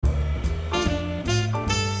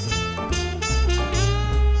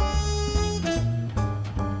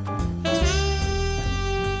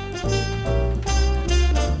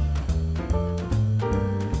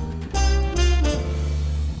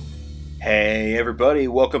Hey everybody,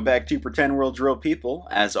 welcome back to Pretend World's Real People.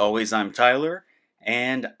 As always, I'm Tyler,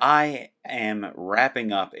 and I am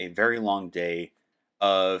wrapping up a very long day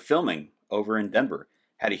of filming over in Denver.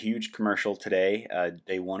 Had a huge commercial today,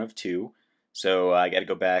 day one of two, so I got to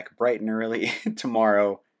go back bright and early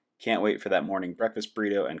tomorrow. Can't wait for that morning breakfast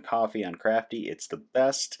burrito and coffee on Crafty. It's the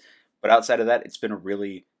best, but outside of that, it's been a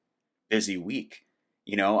really busy week.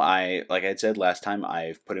 Like I said last time,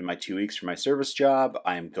 I've put in my 2 weeks for my service job.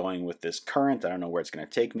 I'm going with this current. I don't know where it's going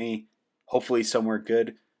to take me. Hopefully somewhere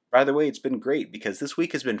good. By the way, it's been great because this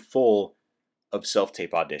week has been full of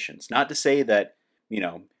self-tape auditions. Not to say that,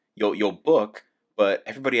 you'll book, but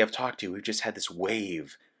everybody I've talked to, we've just had this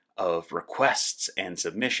wave of requests and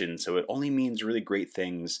submissions. So it only means really great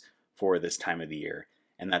things for this time of the year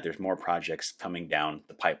and that there's more projects coming down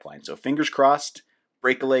the pipeline. So fingers crossed,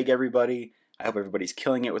 break a leg, everybody. I hope everybody's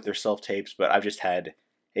killing it with their self-tapes, but I've just had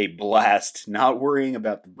a blast not worrying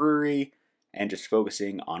about the brewery and just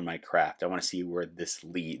focusing on my craft. I want to see where this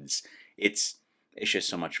leads. It's just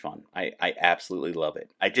so much fun. I absolutely love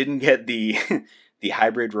it. I didn't get the the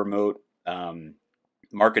hybrid remote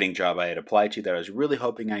marketing job I had applied to that I was really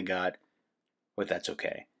hoping I got, but that's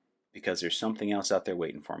okay because there's something else out there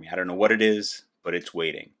waiting for me. I don't know what it is, but it's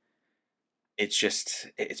waiting.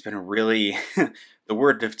 It's been a really, the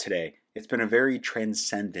word of today, it's been a very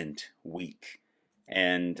transcendent week.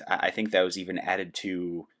 And I think that was even added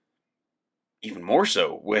to even more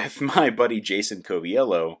so with my buddy Jason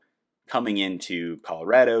Coviello coming into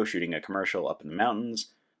Colorado, shooting a commercial up in the mountains.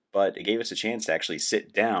 But it gave us a chance to actually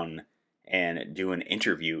sit down and do an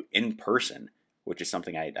interview in person, which is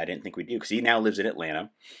something I didn't think we'd do because he now lives in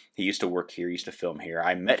Atlanta. He used to work here, used to film here.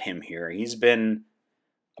 I met him here. He's been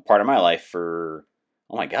a part of my life for,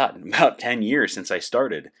 oh my God, about 10 years since I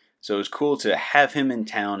started. So it was cool to have him in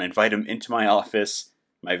town, invite him into my office,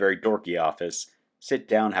 my very dorky office, sit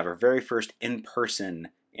down, have our very first in-person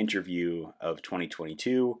interview of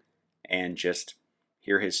 2022, and just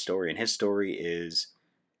hear his story. And his story is,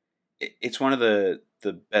 it's one of the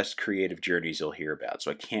best creative journeys you'll hear about.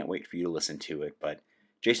 So I can't wait for you to listen to it. But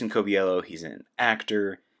Jason Coviello, he's an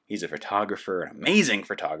actor, he's a photographer, an amazing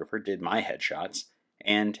photographer, did my headshots,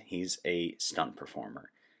 and he's a stunt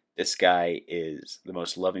performer. This guy is the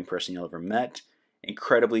most loving person you'll ever met,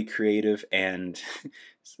 incredibly creative, and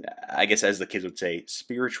I guess as the kids would say,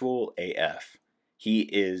 spiritual AF.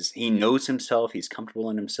 He knows himself, he's comfortable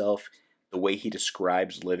in himself. The way he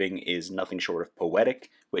describes living is nothing short of poetic,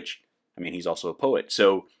 which, I mean, he's also a poet.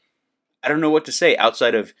 So I don't know what to say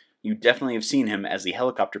outside of you definitely have seen him as the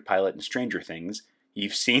helicopter pilot in Stranger Things.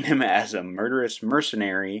 You've seen him as a murderous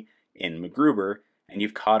mercenary in MacGruber, and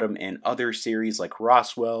you've caught him in other series like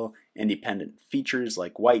Roswell, independent features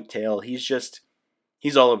like Whitetail.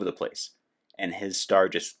 He's all over the place. And his star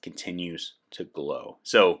just continues to glow.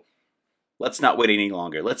 So let's not wait any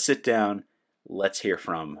longer. Let's sit down. Let's hear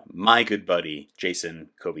from my good buddy,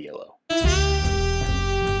 Jason Coviello.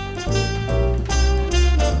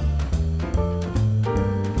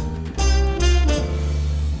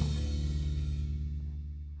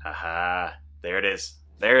 Haha, there it is.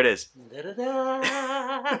 There it is.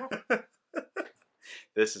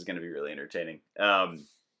 This is going to be really entertaining.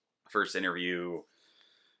 First interview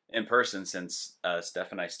in person since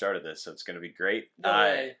Steph and I started this, so it's going to be great.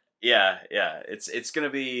 Yeah. It's going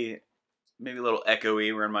to be maybe a little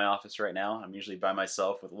echoey. We're in my office right now. I'm usually by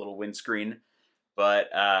myself with a little windscreen,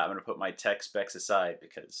 but I'm going to put my tech specs aside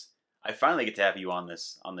because I finally get to have you on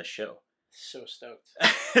this show. So stoked.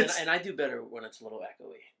 and I do better when it's a little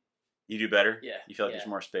echoey. You do better? Yeah. You feel like there's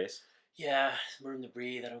more space? Yeah, room to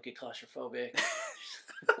breathe. I don't get claustrophobic.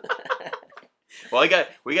 Well, we got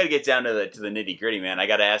to get down to the nitty gritty, man. I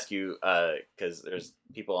got to ask you because there's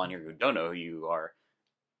people on here who don't know who you are.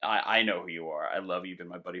 I know who you are. I love you. You've been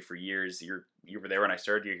my buddy for years. You were there when I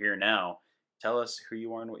started. You're here now. Tell us who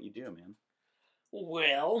you are and what you do, man.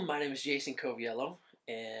 Well, my name is Jason Coviello,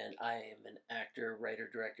 and I am an actor, writer,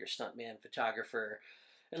 director, stuntman, photographer,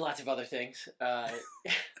 and lots of other things. I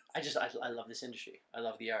love this industry. I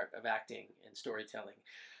love the art of acting and storytelling.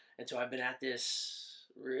 And so I've been at this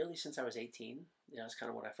really since I was 18. It's kind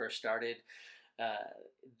of when I first started.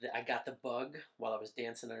 I got the bug while I was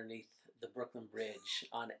dancing underneath the Brooklyn Bridge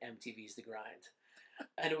on MTV's The Grind.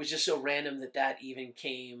 And it was just so random that even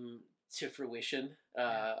came to fruition.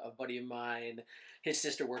 A buddy of mine, his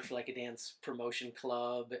sister worked for like a dance promotion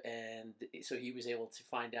club, and so he was able to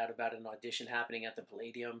find out about an audition happening at the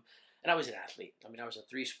Palladium. And I was an athlete. I mean, I was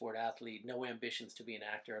a 3-sport athlete, no ambitions to be an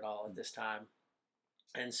actor at all at this time.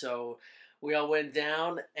 And so we all went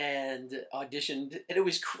down and auditioned, and it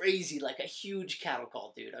was crazy, like a huge cattle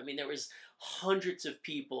call, dude. I mean, there was hundreds of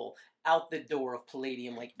people out the door of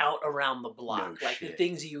Palladium, like out around the block, No like the shit.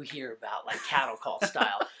 things you hear about, like cattle call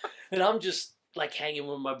style. And I'm just like hanging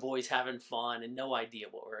with my boys, having fun, and no idea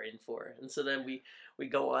what we're in for. And so then we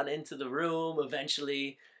go on into the room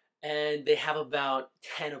eventually, and they have about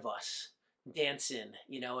 10 of us dancing,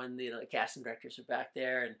 and the casting directors are back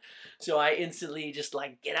there, and so I instantly just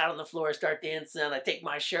like get out on the floor, start dancing. I take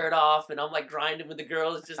my shirt off, and I'm like grinding with the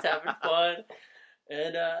girls, just having fun.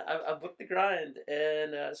 And I booked the grind,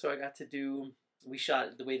 and so I got to do. We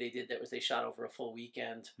shot the way they did that was they shot over a full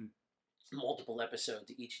weekend, multiple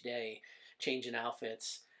episodes each day, changing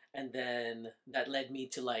outfits, and then that led me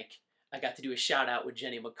to like I got to do a shout out with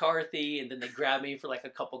Jenny McCarthy, and then they grabbed me for like a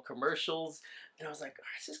couple commercials, and I was like, oh,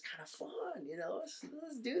 this is kind of fun,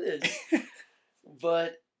 let's do this.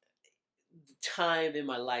 But the time in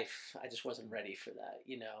my life, I just wasn't ready for that.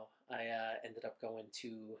 I ended up going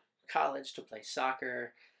to college to play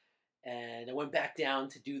soccer, and I went back down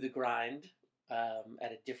to do the grind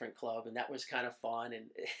at a different club, and that was kind of fun. And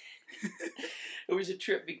it was a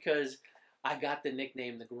trip because I got the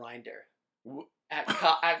nickname the Grinder at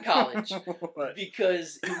college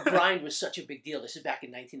because grind was such a big deal. This is back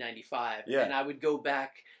in 1995, and I would go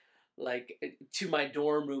back like to my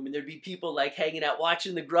dorm room, and there'd be people like hanging out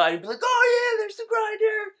watching the grind, and be like, "Oh yeah, there's the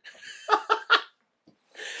Grinder."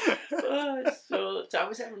 So I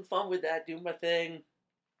was having fun with that, doing my thing.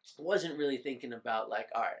 Wasn't really thinking about like,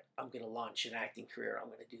 all right, I'm gonna launch an acting career. I'm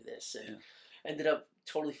gonna do this, and ended up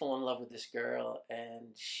totally falling in love with this girl,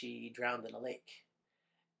 and she drowned in a lake.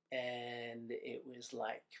 And it was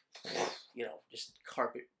like, just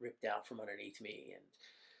carpet ripped out from underneath me, and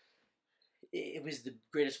it was the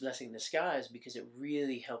greatest blessing in disguise because it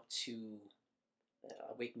really helped to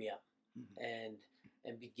wake me up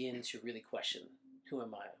and begin to really question, who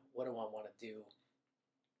am I? What do I want to do?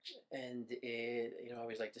 And it, I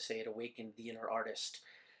always like to say it awakened the inner artist,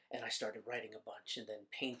 and I started writing a bunch, and then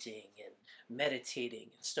painting and meditating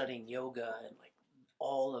and studying yoga, and like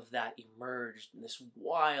all of that emerged in this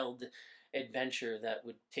wild adventure that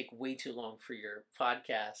would take way too long for your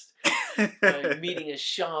podcast. Meeting a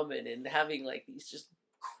shaman and having like these just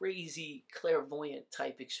crazy clairvoyant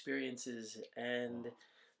type experiences, and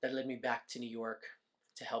that led me back to New York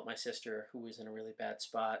to help my sister who was in a really bad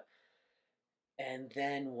spot. And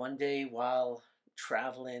then one day while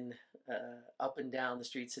traveling up and down the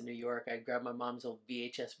streets of New York, I grabbed my mom's old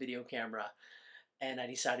VHS video camera, and I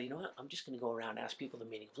decided, you know what, I'm just going to go around and ask people the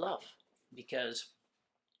meaning of love, because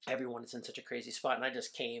everyone is in such a crazy spot. And I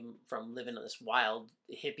just came from living in this wild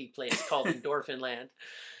hippie place called Endorphin Land.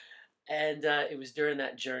 And it was during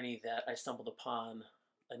that journey that I stumbled upon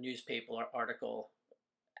a newspaper article.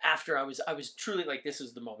 After I was truly like, this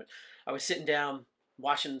is the moment. I was sitting down,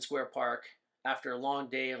 Washington Square Park, after a long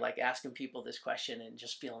day of like asking people this question and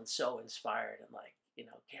just feeling so inspired, and like,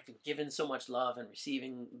 having given so much love and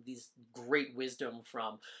receiving these great wisdom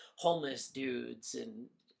from homeless dudes and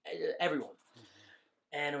everyone.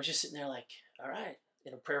 And I was just sitting there like, all right,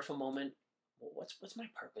 in a prayerful moment, what's my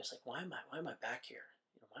purpose? Like, why am I back here?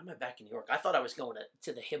 Why am I back in New York? I thought I was going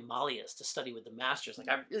to the Himalayas to study with the masters. Like,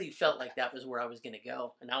 I really felt like that was where I was going to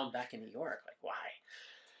go. And now I'm back in New York. Like, why?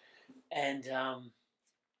 And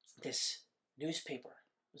this newspaper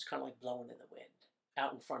was kind of like blowing in the wind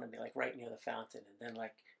out in front of me, like right near the fountain. And then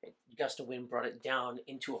like a gust of wind brought it down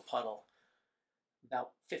into a puddle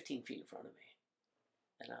about 15 feet in front of me.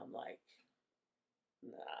 And I'm like,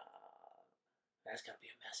 nah, that's got to be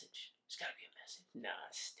a message. There's got to be a message. Nah,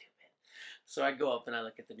 stupid. So I go up and I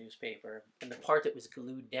look at the newspaper, and the part that was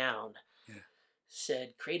glued down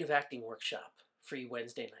said Creative Acting Workshop, free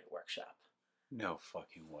Wednesday night workshop. No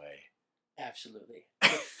fucking way. Absolutely. The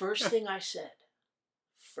first thing I said,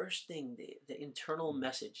 the internal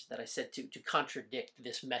message that I said to contradict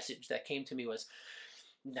this message that came to me was,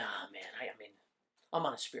 nah, man, I mean, I'm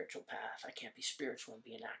on a spiritual path. I can't be spiritual and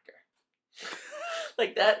be an actor.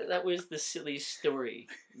 Like that was the silly story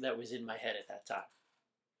that was in my head at that time.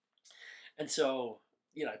 And so,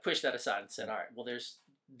 I pushed that aside and said, all right, well,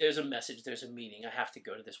 there's a message, there's a meaning. I have to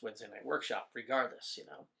go to this Wednesday night workshop regardless,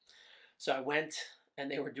 So I went, and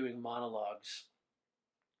they were doing monologues.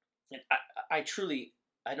 And I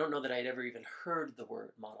don't know that I'd ever even heard the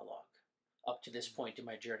word monologue up to this point in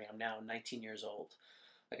my journey. I'm now 19 years old.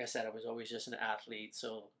 Like I said, I was always just an athlete,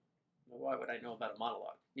 so why would I know about a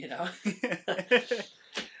monologue,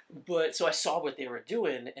 But so I saw what they were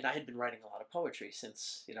doing, and I had been writing a lot of poetry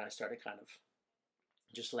since, I started kind of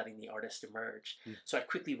just letting the artist emerge. So I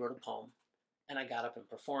quickly wrote a poem, and I got up and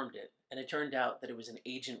performed it. And it turned out that it was an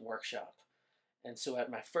agent workshop. And so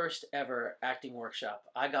at my first ever acting workshop,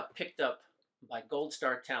 I got picked up by Gold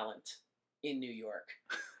Star Talent in New York.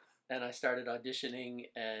 and I started auditioning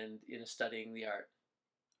and studying the art.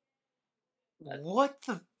 What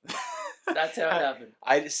the? That's how it happened.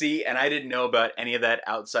 I see, and I didn't know about any of that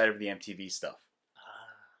outside of the MTV stuff.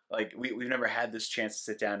 Like we've never had this chance to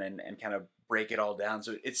sit down and kind of break it all down.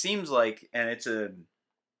 So it seems like, and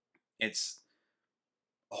it's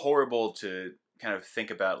horrible to kind of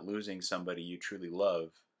think about losing somebody you truly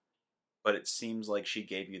love, but it seems like she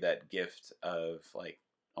gave you that gift of like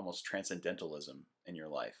almost transcendentalism in your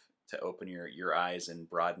life to open your eyes and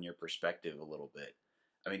broaden your perspective a little bit.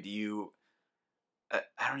 I mean, do you?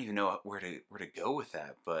 I don't even know where to go with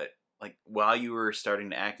that, but like while you were starting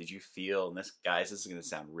to act, did you feel? And this, guys, this is gonna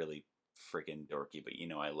sound really freaking dorky, but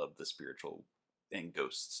I love the spiritual and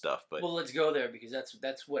ghost stuff. But well, let's go there because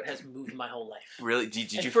that's what has moved my whole life. Really,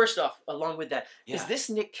 did you? First off, along with that, Yeah. Is this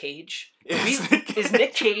Nick Cage? Is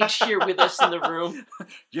Nick Cage here with us in the room?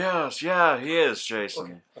 Yes, yeah, he is,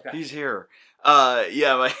 Jason. Okay. He's here.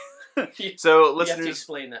 Yeah, my. So listeners, you have to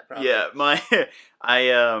explain that properly. Yeah,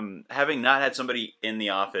 I having not had somebody in the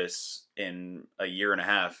office in a year and a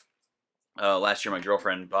half. Last year, my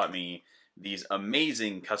girlfriend bought me these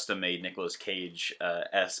amazing custom-made Nicolas Cage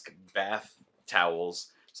esque bath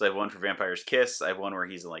towels. So I have one for Vampire's Kiss. I have one where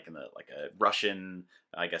he's like in a Russian.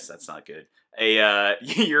 I guess that's not good. A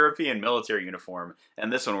European military uniform,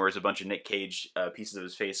 and this one where it's a bunch of Nick Cage pieces of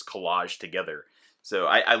his face collaged together. So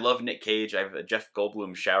I love Nick Cage. I have a Jeff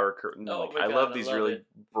Goldblum shower curtain. Oh I love these really it.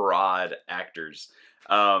 broad actors.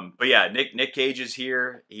 But yeah, Nick Cage is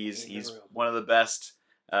here. He's one of the best.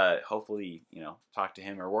 Hopefully, talk to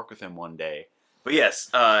him or work with him one day. But yes,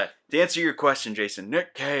 to answer your question, Jason,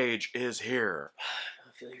 Nick Cage is here.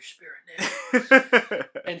 I feel your spirit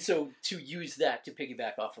now. And so to use that to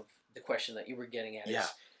piggyback off of the question that you were getting at, yeah,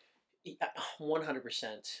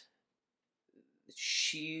 100%.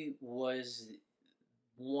 She was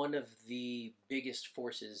one of the biggest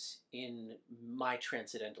forces in my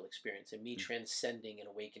transcendental experience and me transcending and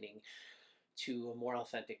awakening to a more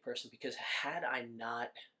authentic person, because had I not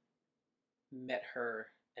met her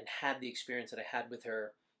and had the experience that I had with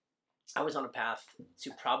her, I was on a path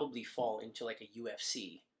to probably fall into like a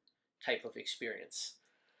UFC type of experience.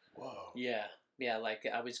 Whoa. Yeah, like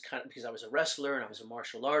I was because I was a wrestler and I was a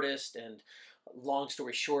martial artist, and long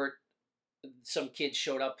story short, some kids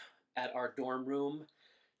showed up at our dorm room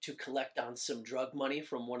to collect on some drug money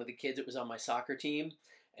from one of the kids that was on my soccer team,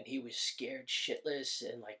 and he was scared shitless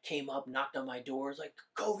and like came up, knocked on my door, was like,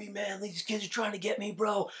 "Covey, man, these kids are trying to get me,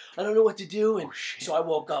 bro. I don't know what to do." And so I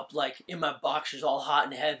woke up like in my boxers, all hot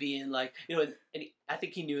and heavy, and like I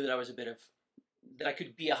think he knew that I was that I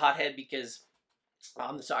could be a hothead because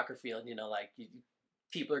on the soccer field,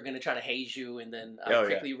 people are gonna try to haze you, and then I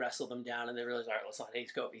quickly wrestle them down, and they realize, all right, let's not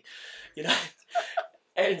haze Covey,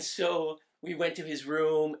 And so we went to his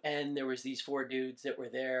room, and there was these 4 dudes that were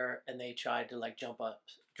there, and they tried to like jump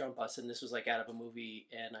us, and this was like out of a movie,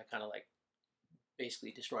 and I kind of like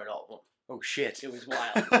basically destroyed all of them. Oh shit! It was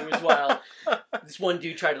wild. This one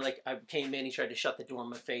dude tried to I came in, he tried to shut the door in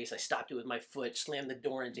my face. I stopped it with my foot, slammed the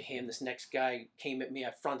door into him. This next guy came at me,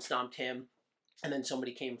 I front stomped him, and then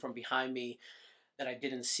somebody came from behind me that I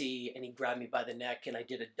didn't see, and he grabbed me by the neck, and I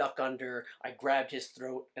did a duck under. I grabbed his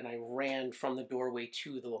throat, and I ran from the doorway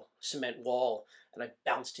to the cement wall, and I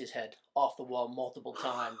bounced his head off the wall multiple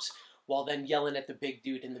times, while then yelling at the big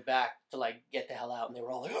dude in the back to like get the hell out, and they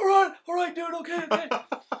were all like, all right, dude, okay.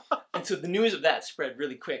 And so the news of that spread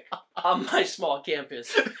really quick on my small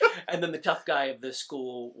campus, and then the tough guy of the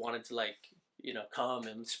school wanted to come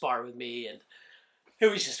and spar with me, and it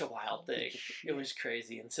was just a wild thing. It was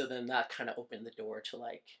crazy. And so then that kind of opened the door to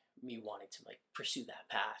me wanting to pursue that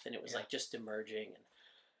path. And it was just emerging,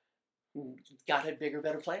 and God had bigger,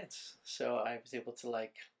 better plans. So I was able to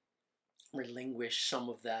relinquish some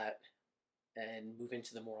of that and move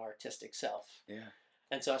into the more artistic self. Yeah.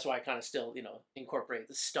 And so that's why I kind of still, incorporate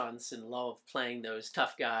the stunts and love playing those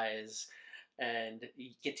tough guys, and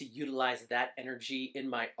get to utilize that energy in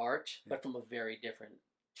my art, but from a very different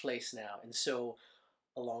place now. And so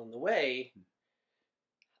along the way,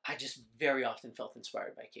 I just very often felt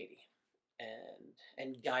inspired by Katie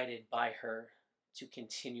and guided by her to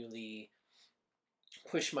continually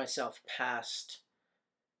push myself past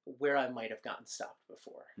where I might have gotten stopped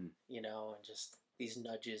before, and just these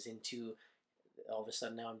nudges into all of a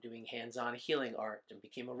sudden now I'm doing hands-on healing art and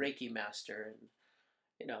became a Reiki master,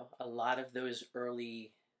 and a lot of those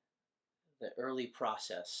early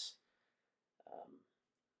process,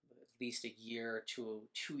 at least a year to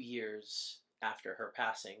 2 years after her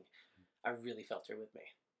passing, I really felt her with me.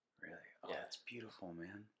 Really? Oh, yeah. That's beautiful,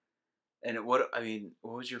 man. And what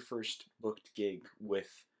was your first booked gig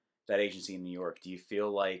with that agency in New York, do you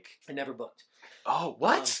feel like... I never booked. Oh,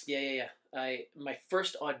 what? Yeah. My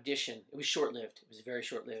first audition, it was short-lived. It was very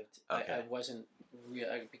short-lived. Okay. I wasn't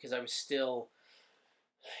because I was still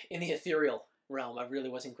in the ethereal realm. I really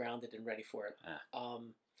wasn't grounded and ready for it.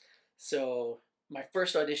 So my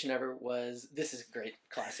first audition ever was, this is a great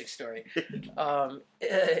classic story.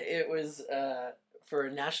 It was for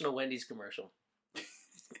a National Wendy's commercial.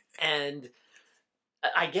 And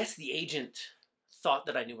I guess the agent thought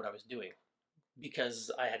that I knew what I was doing,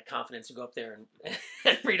 because I had confidence to go up there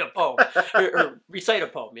and read a poem or recite a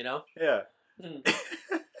poem, you know? Yeah.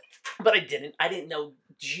 But I didn't. I didn't know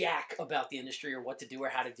jack about the industry or what to do or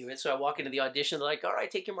how to do it. So I walk into the audition. They're like, all right,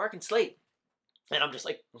 take your mark and slate. And I'm just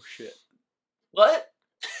like, oh, shit. What?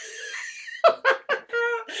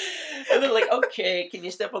 And they're like, okay, can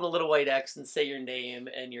you step on the little white X and say your name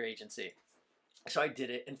and your agency? So I did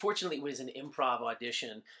it. Unfortunately, it was an improv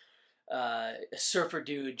audition. A surfer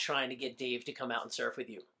dude trying to get Dave to come out and surf with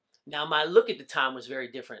you. Now, my look at the time was very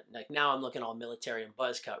different. Like, now I'm looking all military and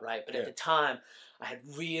buzz cut, right? But at the time, I had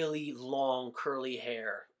really long curly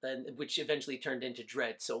hair, which eventually turned into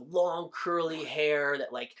dread. So long curly hair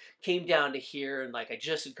that like came down to here, and like I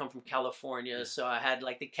just had come from California, so I had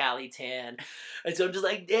like the Cali tan, and so I'm just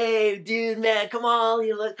like, Dave, dude, man, come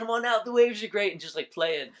on, come on out, the waves are great, and just like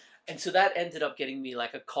playing. And so that ended up getting me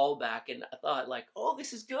like a call back, and I thought like, oh,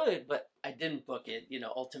 this is good, but I didn't book it.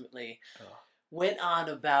 Ultimately went on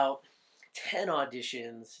about 10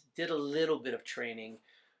 auditions, did a little bit of training.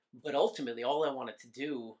 But ultimately, all I wanted to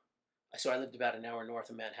do, so I lived about an hour north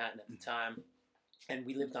of Manhattan at the time, and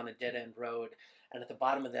we lived on a dead-end road, and at the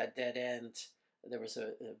bottom of that dead end, there was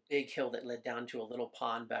a big hill that led down to a little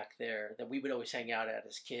pond back there that we would always hang out at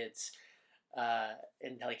as kids,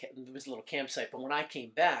 and like it was a little campsite. But when I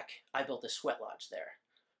came back, I built a sweat lodge there,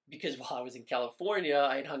 because while I was in California,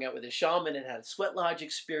 I had hung out with a shaman and had a sweat lodge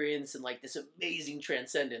experience and like this amazing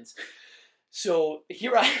transcendence. So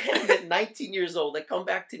here I am at 19 years old. I come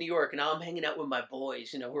back to New York, and now I'm hanging out with my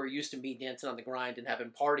boys, who are used to me dancing on the grind and having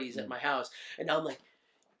parties at my house. And now I'm like,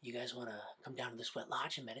 you guys want to come down to the sweat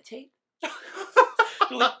lodge and meditate? They're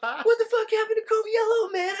like, what the fuck happened to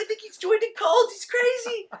Coviello, man? I think he's joined a cult. He's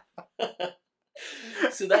crazy.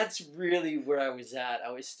 So that's really where I was at.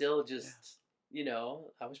 I was still just,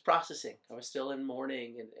 I was processing. I was still in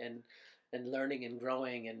mourning and learning and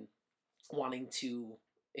growing and wanting to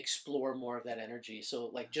explore more of that energy. So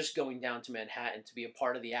like just going down to Manhattan to be a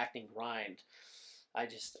part of the acting grind, I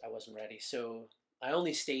wasn't ready. So I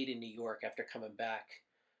only stayed in New York after coming back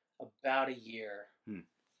about a year,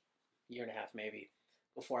 year and a half maybe,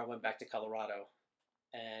 before I went back to Colorado.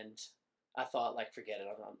 And I thought, like, forget it.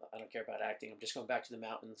 I don't care about acting. I'm just going back to the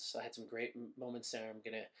mountains. I had some great moments there. I'm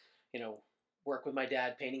gonna, work with my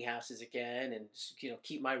dad painting houses again, and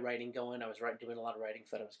keep my writing going. I was doing a lot of writing.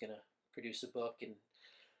 Thought I was gonna produce a book, and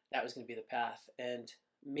that was going to be the path. And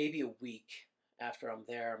maybe a week after I'm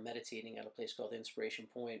there, I'm meditating at a place called Inspiration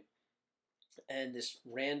Point, and this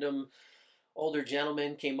random older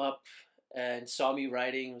gentleman came up and saw me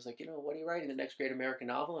writing. Was like, what are you writing? The next great American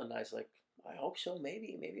novel? And I was like, I hope so.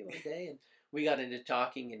 Maybe one day. And we got into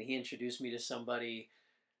talking, and he introduced me to somebody,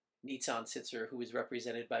 Nitzan Sitzer, who was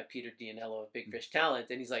represented by Peter Dianello of Big Fish Talent.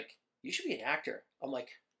 And he's like, you should be an actor. I'm like,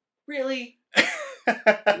 really?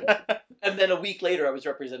 And then a week later, I was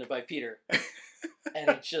represented by Peter. And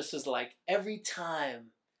it just was like, every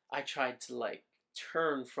time I tried to like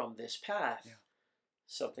turn from this path,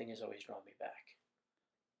 something has always drawn me back.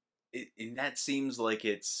 And that seems like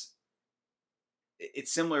it's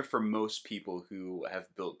similar for most people who have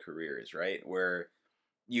built careers, right? Where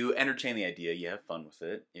you entertain the idea, you have fun with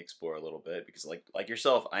it, you explore a little bit, because like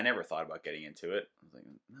yourself, I never thought about getting into it. I was like,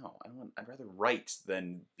 no, I'd rather write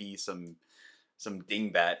than be some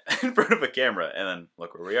dingbat in front of a camera. And then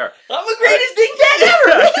look where we are. I'm the greatest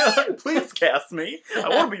dingbat ever! Please cast me. I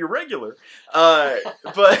want to be your regular.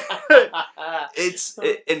 But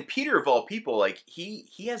and Peter, of all people, like he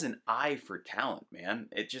has an eye for talent, man.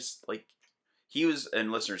 It just like he was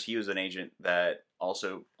an agent that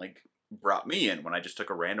also like brought me in when I just took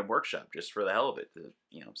a random workshop just for the hell of it to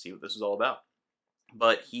see what this was all about.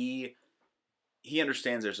 But he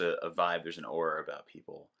understands there's a vibe, there's an aura about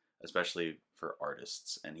people, especially for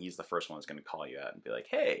artists, and he's the first one that's going to call you out and be like,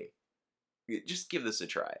 hey, just give this a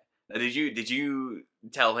try. Now, did you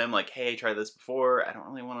tell him like, hey, try this before? I don't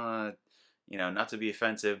really want to, not to be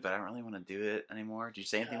offensive, but I don't really want to do it anymore. Did you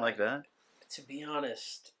say anything like that? To be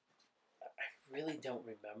honest, I really don't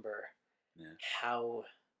remember how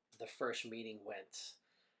the first meeting went.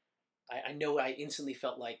 I know I instantly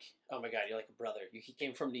felt like, oh my God, you're like a brother. He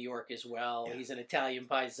came from New York as well. Yeah. He's an Italian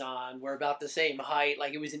paisan. We're about the same height.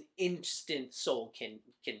 Like, it was an instant soul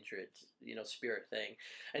kindred, spirit thing.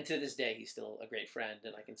 And to this day, he's still a great friend,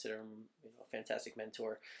 and I consider him, a fantastic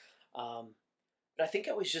mentor. But I think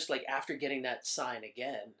I was just like, after getting that sign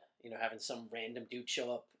again, having some random dude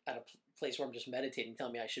show up at a place where I'm just meditating,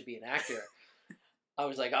 telling me I should be an actor. I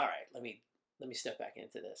was like, all right, let me step back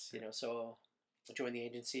into this, So I joined the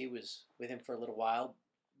agency, was with him for a little while,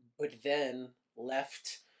 but then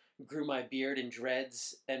left, grew my beard and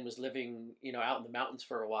dreads, and was living, out in the mountains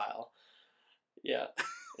for a while. Yeah.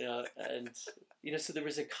 And, so there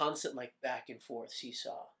was a constant, like, back and forth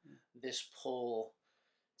seesaw, this pull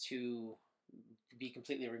to be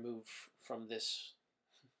completely removed from this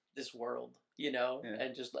world,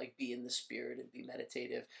 and just, like, be in the spirit and be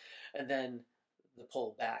meditative, and then the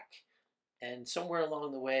pull back. And somewhere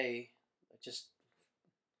along the way, I just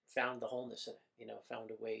found the wholeness in it, found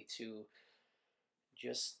a way to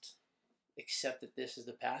just accept that this is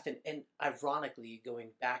the path. And ironically, going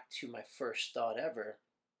back to my first thought ever,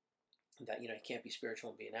 that, you can't be spiritual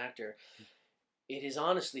and be an actor, it has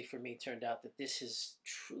honestly, for me, turned out that this has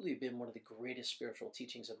truly been one of the greatest spiritual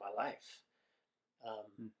teachings of my life.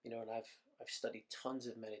 And I've studied tons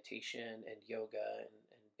of meditation and yoga and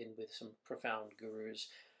been with some profound gurus.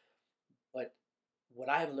 But what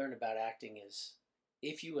I've learned about acting is,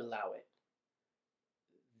 if you allow it,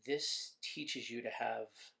 this teaches you to have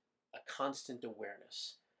a constant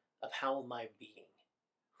awareness of, how am I being?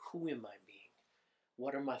 Who am I being?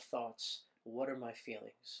 What are my thoughts? What are my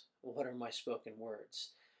feelings? What are my spoken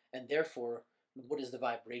words? And therefore, what is the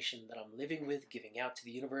vibration that I'm living with, giving out to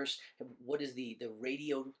the universe? And what is the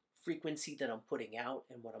radio frequency that I'm putting out,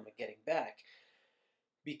 and what I'm getting back?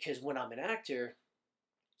 Because when I'm an actor,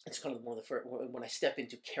 it's kind of one of the first, when I step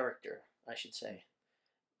into character, I should say,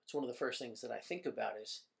 it's one of the first things that I think about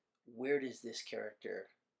is, where does this character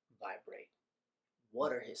vibrate?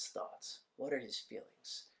 What are his thoughts? What are his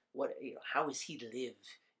feelings? How does he live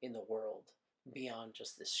in the world beyond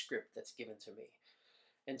just this script that's given to me?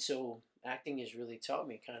 And so acting has really taught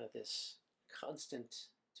me kind of this constant,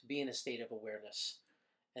 to be in a state of awareness.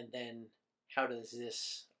 And then how does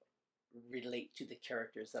this relate to the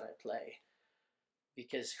characters that I play?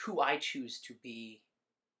 Because who I choose to be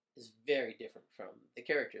is very different from the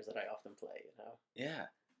characters that I often play, Yeah.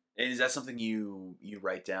 And is that something you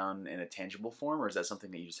write down in a tangible form, or is that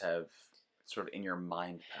something that you just have sort of in your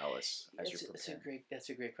mind palace as you're preparing? That's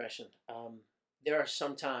a great question. There are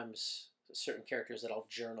sometimes certain characters that I'll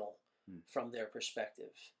journal from their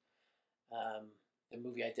perspective. There was a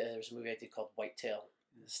movie I did called Whitetail.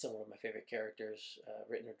 It's still one of my favorite characters,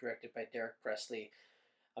 written or directed by Derek Presley.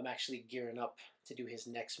 I'm actually gearing up to do his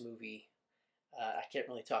next movie. I can't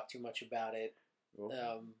really talk too much about it,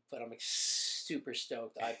 but I'm super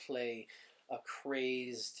stoked. I play a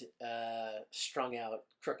crazed, strung out,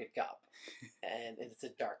 crooked cop, and it's a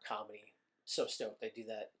dark comedy. So stoked. I do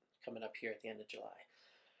that coming up here at the end of July.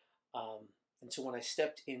 And so when I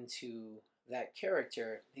stepped into that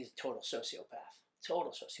character, he's a total sociopath.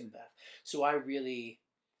 So I really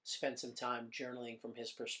spent some time journaling from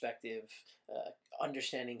his perspective,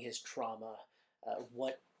 understanding his trauma,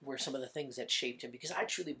 what were some of the things that shaped him, because I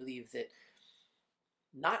truly believe that,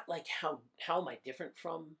 not like how am I different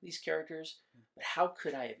from these characters, but how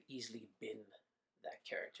could I have easily been that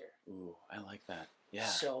character? Ooh, I like that. Yeah.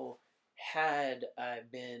 So had I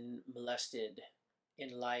been molested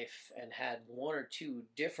in life and had one or two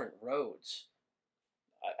different roads,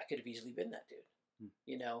 I could have easily been that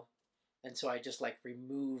dude, And so I just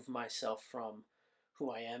remove myself from who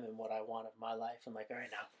I am and what I want of my life. I'm like, all right,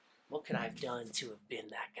 now, what could I have done to have been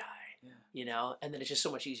that guy? Yeah. And then it's just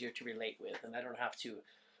so much easier to relate with, and I don't have to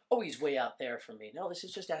always way out there for me. No, this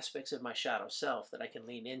is just aspects of my shadow self that I can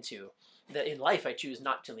lean into, that in life I choose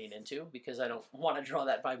not to lean into because I don't want to draw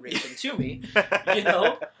that vibration to me.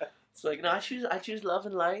 It's like, no, I choose love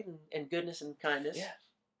and light and goodness and kindness. Yeah.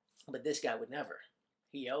 But this guy would never.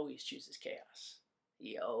 He always chooses chaos.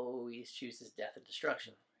 He always chooses death and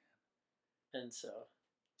destruction. And so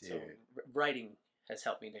writing has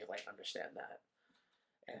helped me to understand that,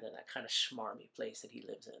 and then that kind of schmarmy place that he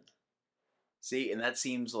lives in. See, and that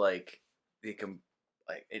seems like an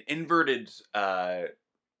inverted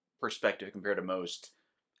perspective compared to most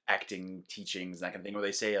acting teachings and that kind of thing, where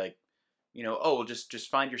they say just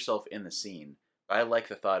find yourself in the scene. But I like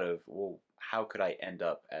the thought of, well, how could I end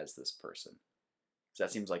up as this person? So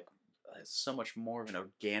that seems like so much more of an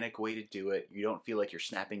organic way to do it. You don't feel like you're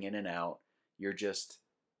snapping in and out. You're just,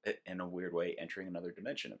 in a weird way, entering another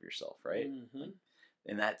dimension of yourself, right? Mm-hmm.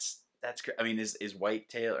 And that's That's I mean, is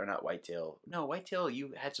Whitetail or not Whitetail? No, Whitetail.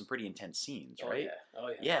 You had some pretty intense scenes, Oh right? yeah, oh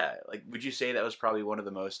yeah. Yeah. Like, would you say that was probably one of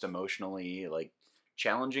the most emotionally like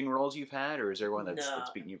challenging roles you've had, or is there one that's No,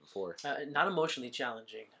 beaten you before? not emotionally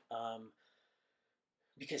challenging.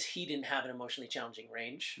 Because he didn't have an emotionally challenging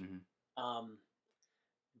range. Hmm. Um,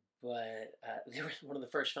 but there was one of the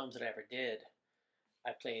first films that I ever did.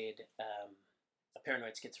 I played a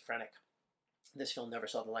paranoid schizophrenic. This film never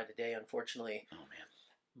saw the light of day, unfortunately, Oh man.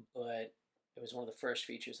 but it was one of the first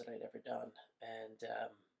features that I'd ever done. And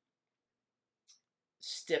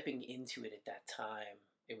stepping into it at that time,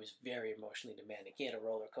 it was very emotionally demanding. He had a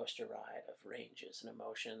roller coaster ride of ranges and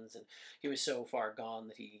emotions, and he was so far gone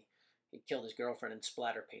that he killed his girlfriend and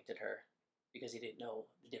splatter painted her because he didn't know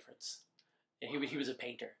the difference. And he was a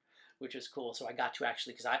painter, which was cool. So I got to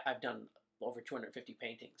actually, because I've done over 250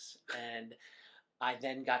 paintings, and I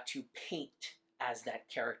then got to paint as that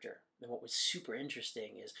character. And what was super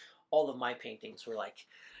interesting is all of my paintings were like,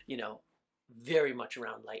 you know, very much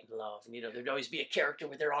around light and love. And, there'd always be a character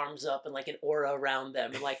with their arms up and like an aura around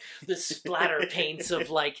them, and like the splatter paints of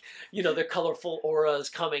like, their colorful auras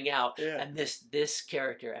coming out. Yeah. And this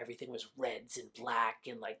character, everything was reds and black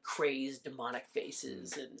and like crazed demonic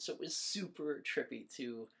faces. And so it was super trippy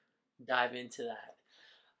to dive into that.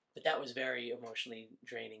 But that was very emotionally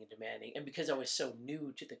draining and demanding. And because I was so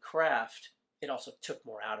new to the craft, it also took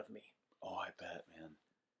more out of me. Oh, I bet, man.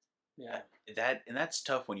 Yeah. That's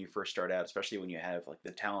tough when you first start out, especially when you have like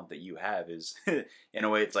the talent that you have is in a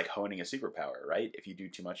way it's like honing a superpower, right? If you do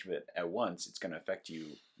too much of it at once, it's going to affect you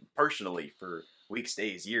personally for weeks,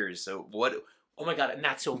 days, years. So what? Oh my God, and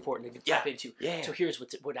that's so important to tap into. Yeah. So here's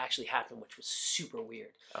what actually happened, which was super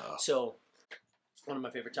weird. Oh. So one of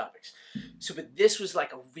my favorite topics. So, but this was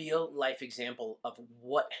like a real life example of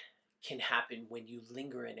what can happen when you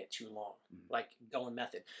linger in it too long, like going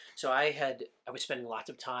method. So I was spending lots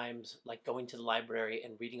of times like going to the library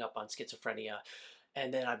and reading up on schizophrenia.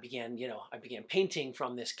 And then I began painting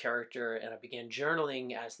from this character, and I began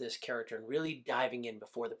journaling as this character and really diving in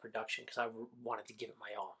before the production because I wanted to give it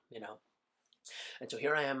my all. And so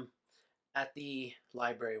here I am at the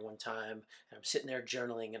library one time, and I'm sitting there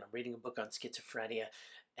journaling, and I'm reading a book on schizophrenia,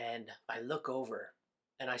 and I look over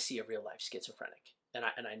and I see a real life schizophrenic. And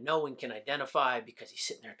I know and can identify because he's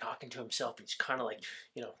sitting there talking to himself, and he's kind of like,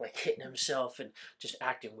 like hitting himself and just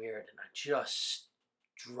acting weird. And I just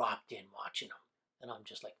dropped in watching him. And I'm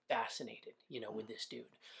just like fascinated, with this dude.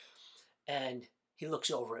 And he looks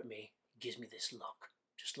over at me, gives me this look,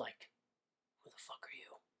 just like, who the fuck are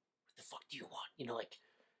you? What the fuck do you want? Like,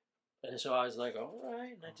 and so I was like, all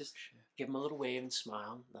right. And I just give him a little wave and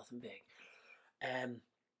smile, nothing big. And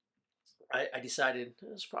I decided it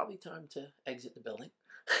was probably time to exit the building.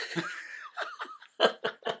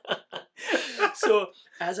 So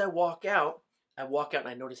as I walk out and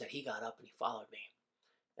I noticed that he got up and he followed me.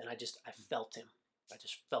 And I felt him. I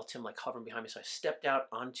just felt him like hovering behind me. So I stepped out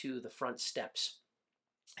onto the front steps,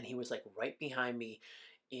 and he was like right behind me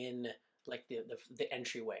in like the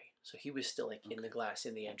entryway. So he was still like in the glass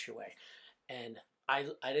in the entryway. And I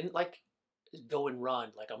didn't like go and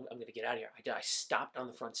run like I'm gonna get out of here. I stopped on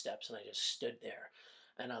the front steps and I just stood there,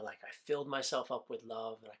 and I filled myself up with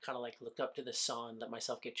love, and I kind of like looked up to the sun, let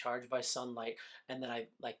myself get charged by sunlight, and then I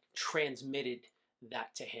like transmitted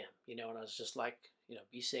that to him, and I was just like,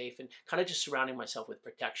 be safe, and kind of just surrounding myself with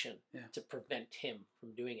protection to prevent him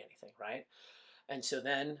from doing anything, right? And so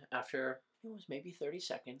then after it was maybe 30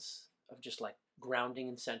 seconds of just like grounding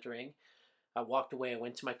and centering, I walked away. I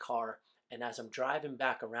went to my car. And as I'm driving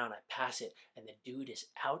back around, I pass it, and the dude is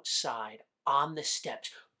outside on the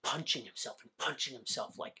steps, punching himself,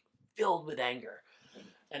 like filled with anger.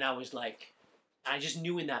 And I was like, I just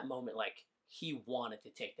knew in that moment, like he wanted to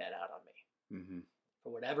take that out on me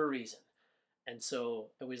for whatever reason. And so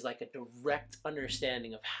it was like a direct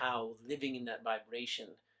understanding of how living in that vibration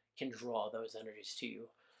can draw those energies to you.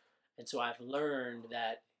 And so I've learned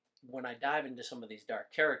that when I dive into some of these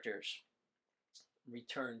dark characters,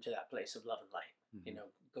 return to that place of love and light,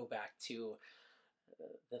 go back to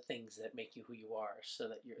the things that make you who you are, so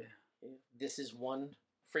that this is one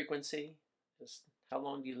frequency. Just how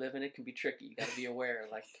long do you live in it can be tricky. You got to be aware.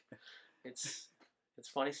 Like it's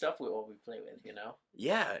funny stuff what we play with,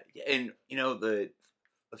 Yeah. And the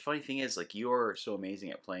funny thing is, like, you're so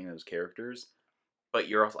amazing at playing those characters, but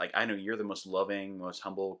you're also like, I know you're the most loving, most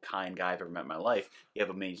humble, kind guy I've ever met in my life. You have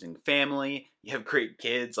amazing family. You have great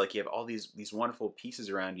kids. Like, you have all these wonderful pieces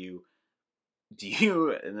around you. Do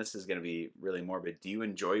you, and this is going to be really morbid, do you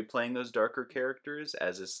enjoy playing those darker characters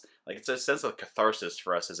as this, like, it's a sense of catharsis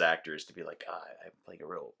for us as actors to be like, I'm playing a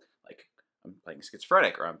real, like, I'm playing a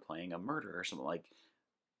schizophrenic, or I'm playing a murderer or something. Like,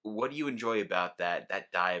 what do you enjoy about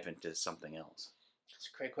that dive into something else? It's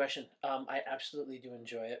a great question. I absolutely do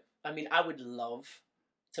enjoy it. I mean, I would love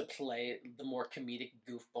to play the more comedic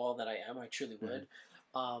goofball that I am. I truly would.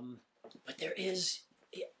 Um, but there is,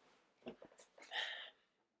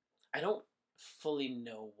 I don't fully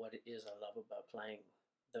know what it is I love about playing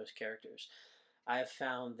those characters. I have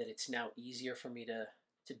found that it's now easier for me to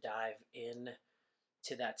dive in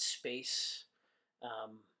to that space.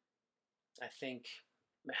 Um, I think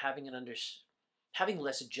having having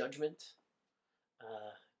less judgment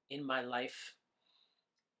uh, in my life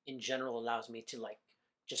in general allows me to like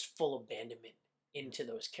just full abandonment into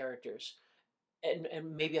those characters.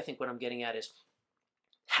 And maybe I think what I'm getting at is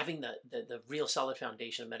having the real solid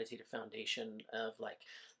foundation, meditative foundation of like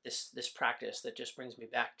this practice that just brings me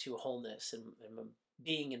back to wholeness and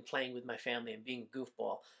being and playing with my family and being a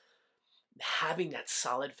goofball. Having that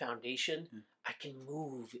solid foundation, I can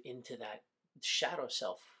move into that shadow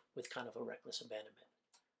self with kind of a reckless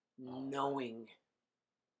abandonment, knowing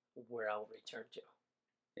where I'll return to.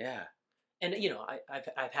 Yeah. And you know,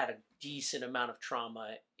 I've had a decent amount of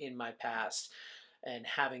trauma in my past, and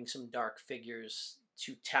having some dark figures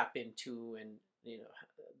to tap into, and you know,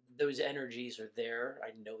 those energies are there. I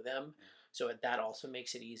know them, so that also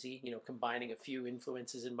makes it easy. You know, combining a few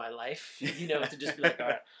influences in my life, you know, to just be like, all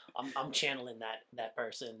right, I'm channeling that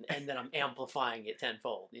person, and then I'm amplifying it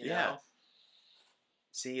tenfold. You know.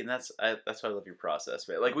 See, and that's why I love your process.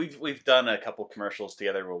 But like we've done a couple commercials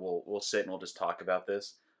together where we'll sit and we'll just talk about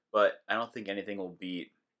this. But I don't think anything will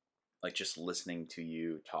beat like just listening to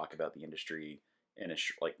you talk about the industry in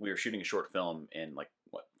like we were shooting a short film in like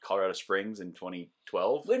what Colorado Springs in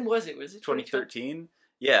 2012. When was it? Was it 2013?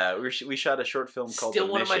 Yeah, we shot a short film called Still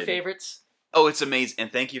The one Mission. of my favorites. Oh, it's amazing,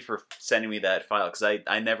 and thank you for sending me that file because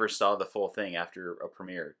I never saw the full thing after a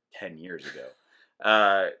premiere 10 years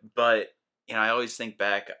ago. But you know, I always think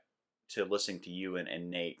back to listening to you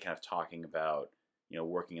and Nate kind of talking about, you know,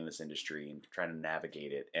 working in this industry and trying to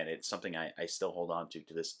navigate it. And it's something I still hold on to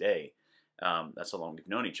this day. That's how long we've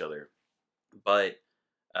known each other. But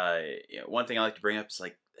you know, one thing I like to bring up is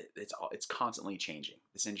like, it's constantly changing.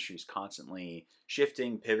 This industry is constantly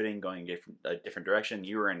shifting, pivoting, going a different direction.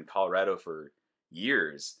 You were in Colorado for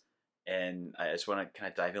years. And I just want to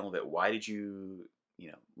kind of dive in a little bit. Why did you, you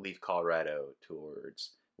know, leave Colorado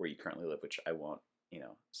towards where you currently live, which I won't, you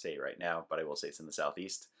know, say right now, but I will say it's in the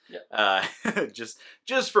Southeast. Yeah.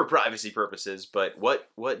 Just for privacy purposes. But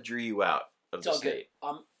what drew you out of the state?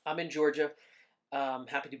 Good. I'm in Georgia.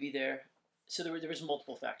 Happy to be there. So there was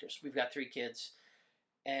multiple factors. We've got 3 kids,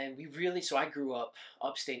 and so I grew up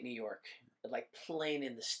upstate New York, like playing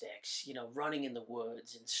in the sticks, you know, running in the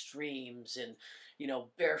woods and streams, and you know,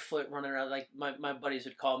 barefoot running around. Like my buddies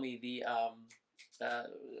would call me the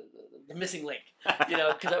missing link, you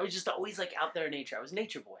know, because I was just always like out there in nature. I was a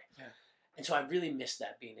nature boy. Yeah. And so I really missed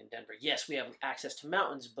that being in Denver. Yes, we have access to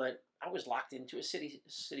mountains, but I was locked into a city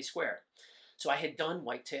square. So I had done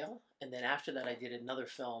Whitetail, and then after that I did another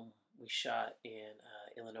film we shot in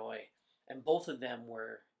Illinois, and both of them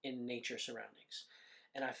were in nature surroundings.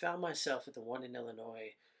 And I found myself at the one in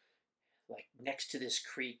Illinois, like next to this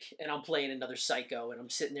creek, and I'm playing another psycho, and I'm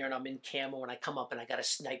sitting there and I'm in camo, and I come up and I gotta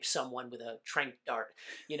snipe someone with a tranq dart,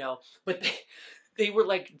 you know. But they were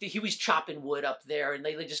like, he was chopping wood up there, and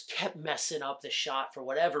they just kept messing up the shot for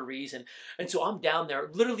whatever reason. And so I'm down there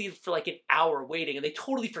literally for like an hour waiting, and they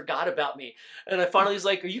totally forgot about me. And I finally was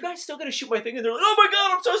like, are you guys still gonna shoot my thing? And they're like, oh my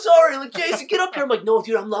God, I'm so sorry. Like, Jason, get up here. I'm like, no,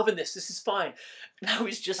 dude, I'm loving this. This is fine. And I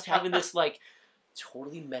was just having this like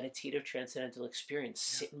totally meditative, transcendental experience,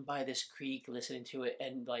 sitting by this creek, listening to it,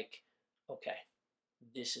 and like, okay,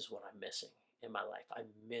 this is what I'm missing in my life. I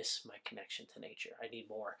miss my connection to nature. I need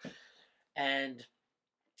more. And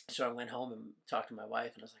so I went home and talked to my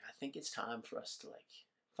wife, and I was like, I think it's time for us to like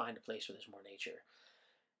find a place where there's more nature.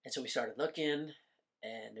 And so we started looking,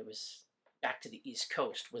 and it was back to the East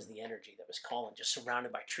Coast was the energy that was calling, just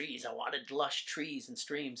surrounded by trees. I wanted lush trees and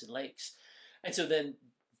streams and lakes. And so then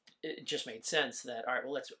it just made sense that, all right,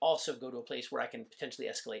 well, let's also go to a place where I can potentially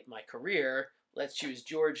escalate my career. Let's choose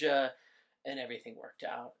Georgia, and everything worked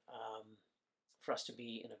out for us to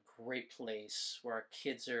be in a great place where our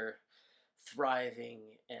kids are thriving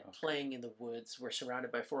and playing in the woods. We're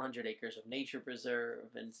surrounded by 400 acres of nature preserve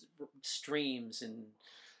and streams, and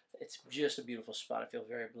it's just a beautiful spot. I feel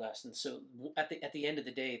very blessed. And so at the end of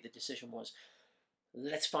the day, the decision was,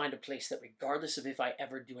 let's find a place that regardless of if I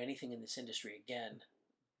ever do anything in this industry again,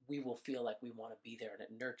 we will feel like we want to be there, and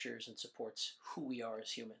it nurtures and supports who we are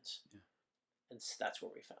as humans. Yeah. And that's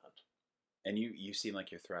what we found. And you seem like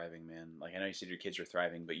you're thriving, man. Like, I know you said your kids are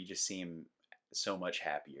thriving, but you just seem so much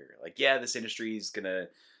happier. Like, yeah, this industry is going to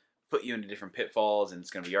put you into different pitfalls, and it's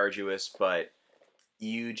going to be arduous, but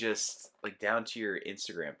you just, like, down to your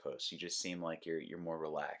Instagram posts, you just seem like you're more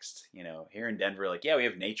relaxed. You know, here in Denver, like, yeah, we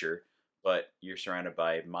have nature, but you're surrounded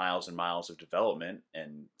by miles and miles of development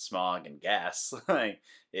and smog and gas. Like,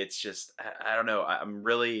 it's just, I don't know. I'm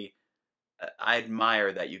really, I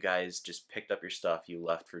admire that you guys just picked up your stuff, you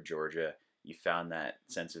left for Georgia, you found that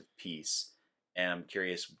sense of peace, and I'm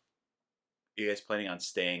curious, are you guys planning on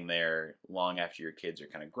staying there long after your kids are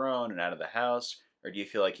kind of grown and out of the house? Or do you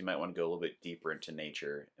feel like you might want to go a little bit deeper into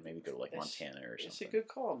nature and maybe go to like Montana or something? It's a good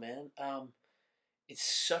call, man. It's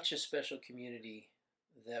such a special community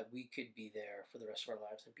that we could be there for the rest of our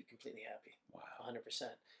lives and be completely happy. Wow.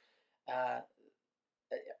 100%.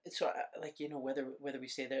 So, like, you know, whether we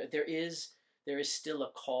stay there, there is still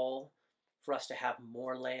a call for us to have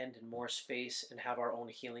more land and more space and have our own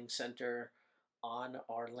healing center on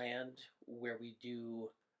our land where we do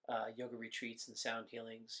yoga retreats and sound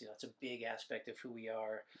healings. You know, it's a big aspect of who we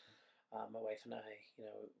are. My wife and I, you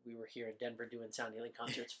know, we were here in Denver doing sound healing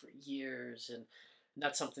concerts for years, and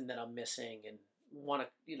that's something that I'm missing and want to,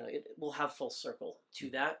 you know, it will have full circle to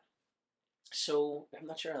that. So I'm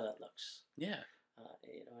not sure how that looks. Yeah.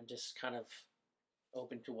 You know, I'm just kind of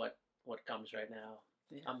open to what comes right now.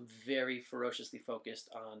 Yeah. I'm very ferociously focused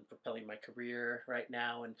on propelling my career right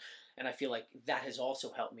now, and I feel like that has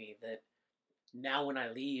also helped me, that now when I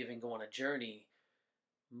leave and go on a journey,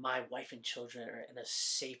 my wife and children are in a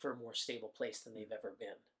safer, more stable place than they've ever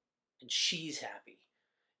been. And she's happy.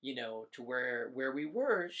 You know, to where we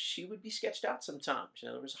were, she would be sketched out sometimes. You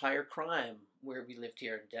know, there was higher crime where we lived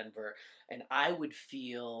here in Denver, and I would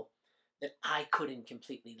feel that I couldn't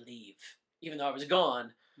completely leave. Even though I was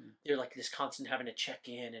gone, they're like this constant having to check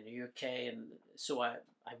in, and are you okay? And so I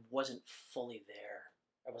wasn't fully there.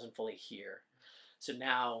 I wasn't fully here. So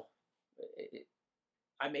now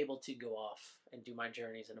I'm able to go off and do my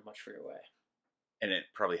journeys in a much freer way. And it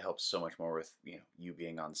probably helps so much more with, you know, you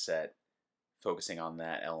being on set, focusing on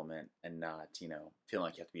that element and not, you know, feeling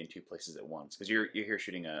like you have to be in two places at once. Because you're here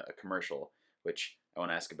shooting a commercial, which I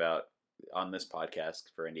want to ask about on this podcast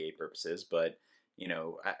for NDA purposes. But, you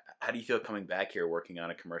know, how do you feel coming back here working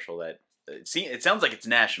on a commercial that it sounds like it's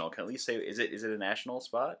national? Can at least say, is it a national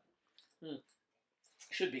spot?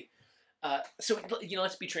 Should be. So, you know,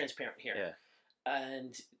 let's be transparent here. Yeah.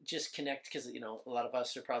 And just connect, because, you know, a lot of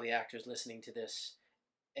us are probably actors listening to this,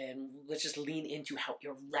 and let's just lean into how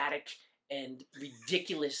erratic and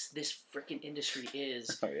ridiculous this freaking industry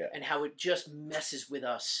is. Oh, yeah. And how it just messes with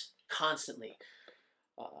us constantly.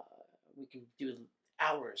 We can do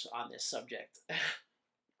hours on this subject.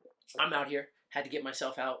 I'm out here, had to get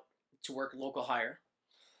myself out to work local hire.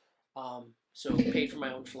 So paid for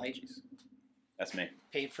my own flight. That's me.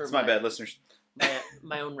 Paid for That's my bad, listeners.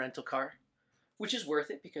 my own rental car, which is worth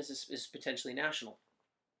it because it's potentially national.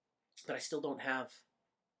 But I still don't have,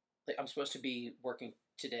 like, I'm supposed to be working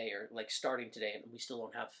today or like starting today, and we still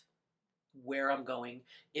don't have where I'm going,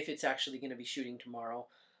 if it's actually going to be shooting tomorrow.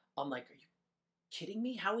 I'm like, are you kidding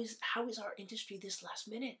me? How is our industry this last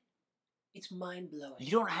minute? It's mind blowing.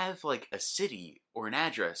 You don't have like a city or an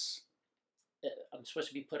address. I'm supposed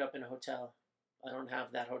to be put up in a hotel. I don't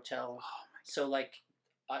have that hotel. Oh, so like,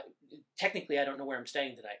 technically I don't know where I'm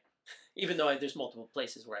staying tonight, even though there's multiple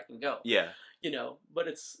places where I can go. Yeah. You know, but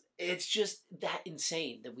it's just that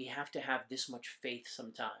insane that we have to have this much faith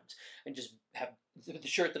sometimes, and just have the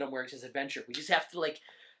shirt that I'm wearing says adventure. We just have to like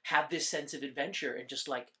have this sense of adventure and just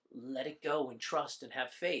like let it go and trust and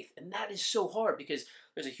have faith. And that is so hard because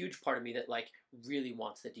there's a huge part of me that like really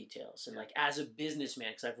wants the details. And like as a businessman,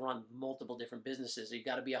 because I've run multiple different businesses, you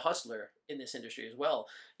got to be a hustler in this industry as well.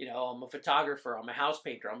 You know, I'm a photographer, I'm a house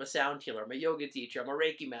painter, I'm a sound healer, I'm a yoga teacher, I'm a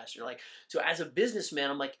Reiki master. Like, so as a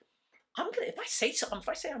businessman, I'm like, if I say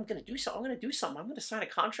I'm going to do something, I'm going to do something. I'm going to sign a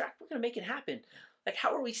contract. We're going to make it happen. Like,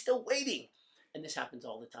 how are we still waiting? And this happens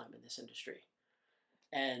all the time in this industry.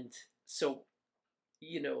 And so,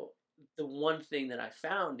 you know, the one thing that I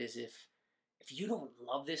found is if you don't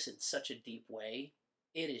love this in such a deep way,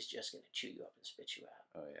 it is just going to chew you up and spit you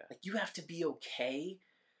out. Oh, yeah. Like, you have to be okay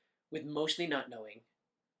with mostly not knowing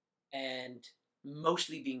and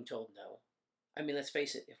mostly being told no. I mean, let's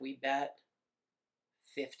face it, if we bat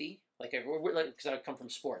 50, like, because I come from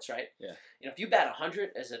sports, right? Yeah. You know, if you bat 100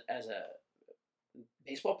 as a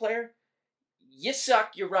baseball player, you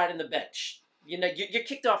suck. You're riding the bench. You know, you're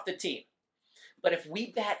kicked off the team. But if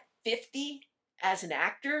we bat 50 as an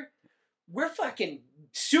actor, we're fucking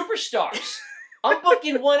superstars. I'm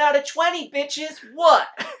booking 1 out of 20, bitches. What?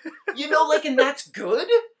 You know, like, and that's good?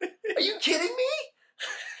 Are you kidding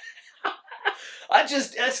me? I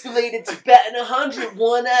just escalated to batting 100,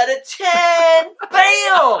 1 out of 10.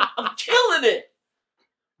 Bam! I'm killing it.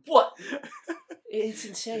 What? It's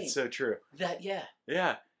insane. It's so true. That, yeah.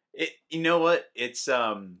 Yeah. You know what? It's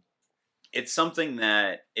something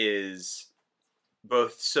that is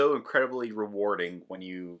both so incredibly rewarding when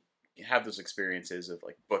you have those experiences of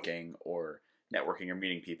like booking or networking or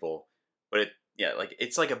meeting people, but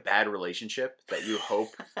it's like a bad relationship that you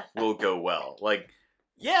hope will go well. Like,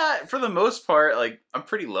 yeah, for the most part, like I'm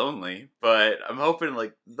pretty lonely, but I'm hoping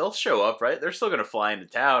like they'll show up, right? They're still gonna fly into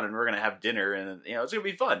town, and we're gonna have dinner, and it's gonna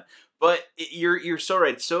be fun. But you're so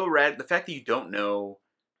right. It's so rad. The fact that you don't know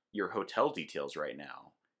your hotel details right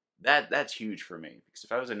now, that's huge for me. Because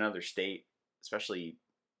if I was in another state, especially,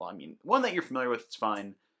 well, I mean, one that you're familiar with, it's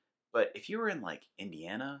fine. But if you were in like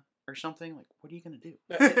Indiana or something, like, what are you gonna do?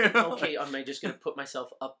 Okay, am I just gonna put myself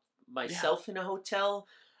in a hotel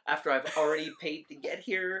after I've already paid to get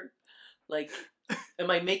here? Like, am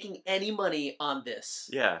I making any money on this?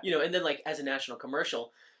 Yeah. And then like as a national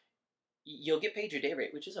commercial, you'll get paid your day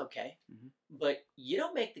rate, which is okay, but you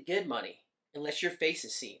don't make the good money unless your face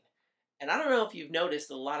is seen. And I don't know if you've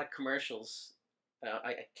noticed a lot of commercials.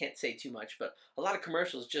 I can't say too much, but a lot of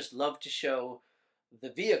commercials just love to show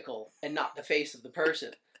the vehicle and not the face of the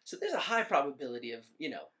person. So there's a high probability of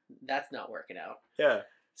that's not working out. Yeah.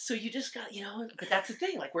 So you just got but that's the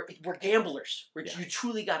thing. Like we're gamblers. Yeah. You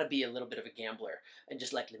truly got to be a little bit of a gambler and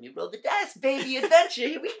just like, let me roll the dice, baby, adventure.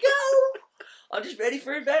 Here we go. I'm just ready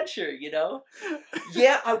for adventure,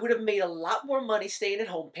 Yeah, I would have made a lot more money staying at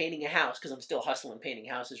home painting a house because I'm still hustling painting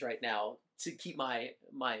houses right now to keep my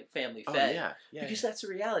family fed. Oh, yeah. Because that's the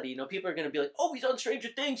reality. People are going to be like, oh, he's on Stranger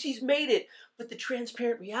Things. He's made it. But the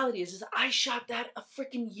transparent reality is I shot that a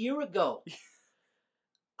freaking year ago.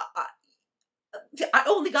 I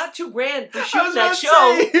only got $2,000 for shooting that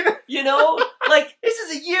show. Like, this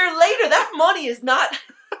is a year later. That money is not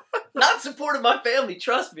supporting my family.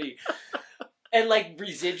 Trust me. And like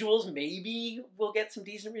residuals, maybe we'll get some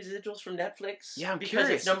decent residuals from Netflix. Yeah, I'm because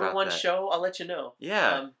curious it's number about one that. show. I'll let you know.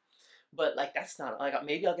 Yeah. But like that's not like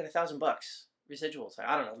maybe I'll get $1,000 residuals.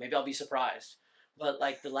 I don't know. Maybe I'll be surprised. But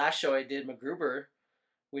like the last show I did, MacGruber,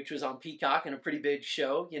 which was on Peacock and a pretty big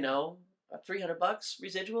show, $300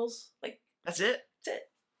 residuals. Like that's it. That's it.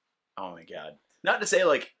 Oh my god. Not to say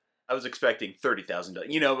like I was expecting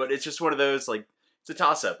 $30,000, but it's just one of those like it's a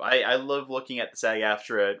toss up. I love looking at the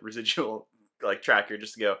SAG-AFTRA residual like tracker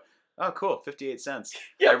just to go, oh cool, 58 cents.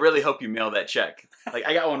 Yeah. I really hope you mail that check. Like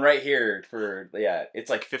I got one right here for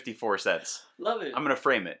it's like 54 cents. Love it. I'm gonna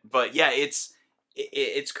frame it. But yeah,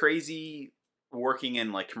 it's crazy working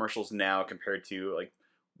in like commercials now compared to like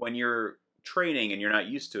when you're training and you're not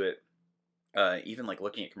used to it. Even like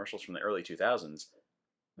looking at commercials from the early 2000s,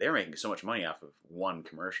 they're making so much money off of one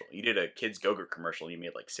commercial. You did a kids Go-Gurt commercial, you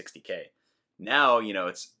made like $60K. Now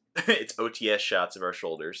it's it's OTS shots of our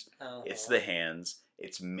shoulders. Oh. It's the hands.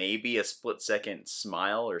 It's maybe a split-second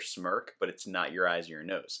smile or smirk, but it's not your eyes or your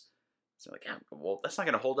nose. So like, well, that's not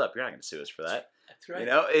going to hold up. You're not going to sue us for that. That's right.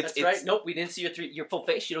 It's right. Nope, we didn't see your full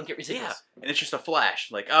face. You don't get residuals. Yeah, and it's just a flash.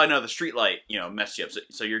 Like, oh no, the street light, messed you up,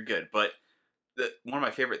 so you're good. But one of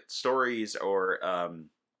my favorite stories or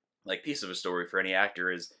like piece of a story for any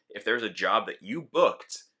actor is if there's a job that you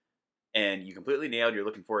booked and you completely nailed, you're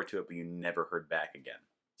looking forward to it, but you never heard back again.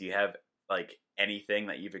 Do you have like anything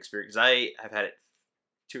that you've experienced? Because I have had it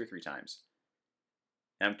 2 or 3 times.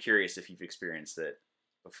 And I'm curious if you've experienced it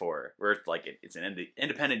before, where it's like it's an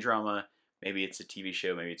independent drama, maybe it's a TV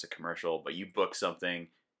show, maybe it's a commercial, but you book something,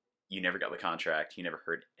 you never got the contract, you never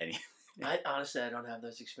heard anything. I don't have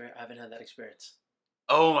those experience. I haven't had that experience.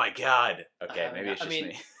 Oh my god. Okay, maybe it's just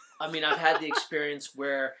me. I mean, I've had the experience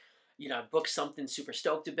where, I booked something, super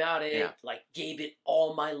stoked about it, like gave it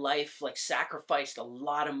all my life, like sacrificed a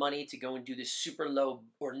lot of money to go and do this super low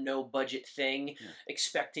or no budget thing,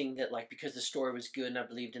 expecting that like because the story was good and I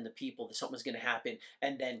believed in the people that something was going to happen,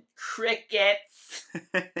 and then crickets.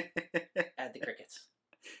 Add the crickets.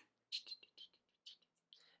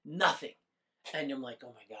 Nothing. And I'm like,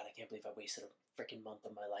 oh my god, I can't believe I wasted a freaking month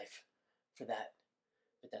of my life for that.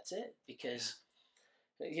 But that's it, because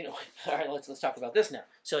all right, let's talk about this now.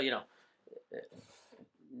 So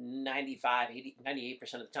 95, 80,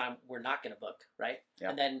 98% of the time we're not going to book, right?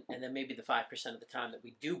 Yeah. And then maybe the 5% of the time that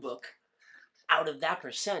we do book, out of that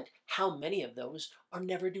percent, how many of those are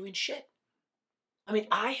never doing shit? I mean,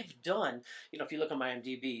 I have done, if you look on my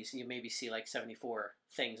IMDb, so you maybe see like 74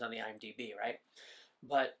 things on the IMDb, right?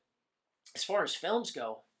 But as far as films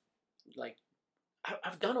go, like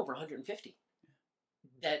I've done over 150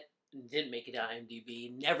 that didn't make it to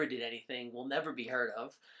IMDb, never did anything, will never be heard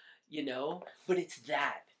of, But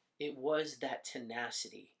it was that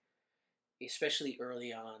tenacity, especially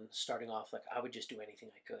early on, starting off, like I would just do anything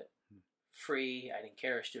I could. Free, I didn't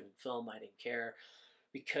care. Student film, I didn't care.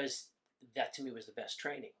 because that to me was the best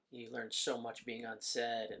training. You learned so much being on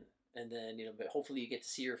set, and then but hopefully you get to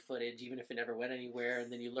see your footage even if it never went anywhere,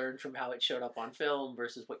 and then you learn from how it showed up on film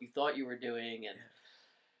versus what you thought you were doing, and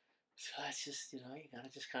so it's just you gotta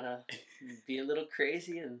just kind of be a little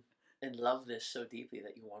crazy and love this so deeply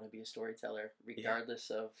that you want to be a storyteller regardless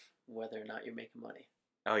of whether or not you're making money.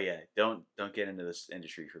 Oh yeah, don't get into this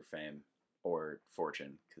industry for fame or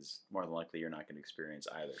fortune, because more than likely you're not going to experience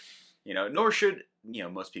either. Nor should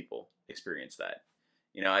most people experience that.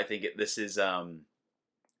 I think this is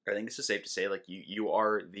safe to say, like you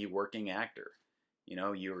are the working actor.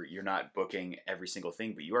 You're not booking every single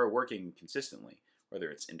thing, but you are working consistently, whether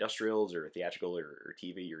it's industrials or theatrical or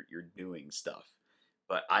TV. You're doing stuff.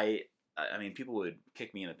 But I mean, people would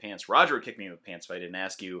kick me in the pants. Roger would kick me in the pants if I didn't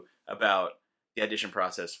ask you about the audition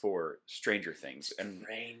process for Stranger Things.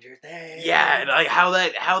 Stranger Things. Yeah, and like how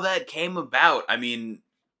that came about. I mean,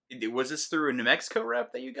 was this through a New Mexico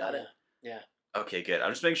rep that you got it? Yeah. Okay, good.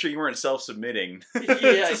 I'm just making sure you weren't self-submitting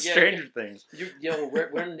to Stranger Things.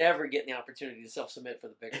 We're never getting the opportunity to self-submit for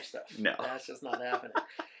the bigger stuff. No, that's just not happening.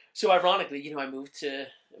 So ironically, I moved to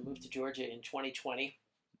Georgia in 2020.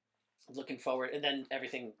 Looking forward, and then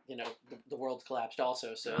everything, the world collapsed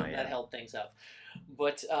also, so that held things up.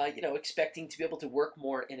 But expecting to be able to work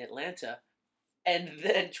more in Atlanta, and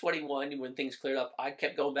then 21, when things cleared up, I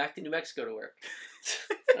kept going back to New Mexico to work.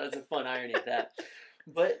 That was a fun irony of that.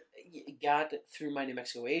 But got through my New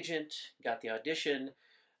Mexico agent, got the audition,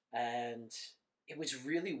 and it was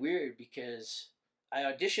really weird because I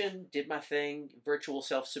auditioned, did my thing, virtual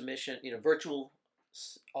self-submission, virtual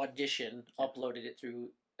audition, uploaded it through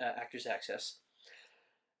Actors Access,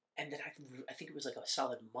 and then I think it was like a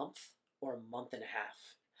solid month or a month and a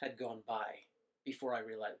half had gone by before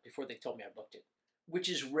they told me I booked it, which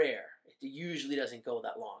is rare. It usually doesn't go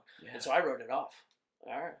that long, and so I wrote it off.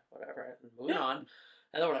 All right, whatever, and moving on.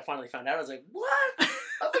 And then when I finally found out, I was like, "What? I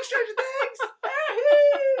booked Stranger Things!"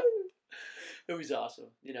 It was awesome.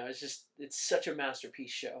 It's such a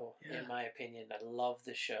masterpiece show, in my opinion. I love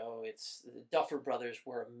the show. The Duffer Brothers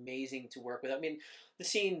were amazing to work with. I mean, the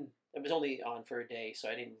scene, it was only on for a day, so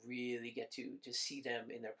I didn't really get to see them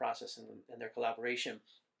in their process and their collaboration.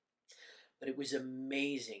 But it was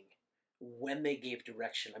amazing when they gave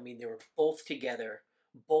direction. I mean, they were both together,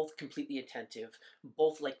 both completely attentive,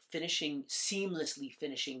 both like seamlessly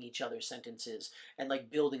finishing each other's sentences and like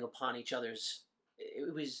building upon each other's.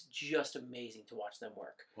 It was just amazing to watch them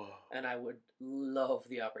work. Whoa. And I would love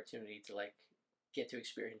the opportunity to like get to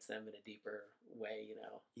experience them in a deeper way,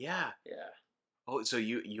 Yeah. Yeah. Oh, so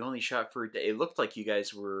you only shot for a day. It looked like you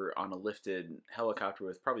guys were on a lifted helicopter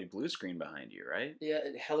with probably blue screen behind you, right? Yeah,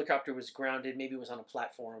 the helicopter was grounded. Maybe it was on a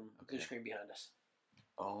platform, blue screen behind us.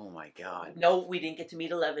 Oh my God. No, we didn't get to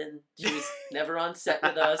meet 11. She was never on set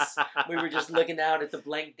with us. We were just looking out at the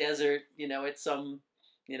blank desert, at some...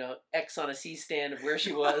 X on a C-stand of where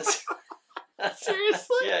she was.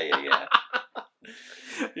 Seriously? Yeah.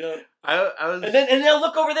 Yeah. I was... And then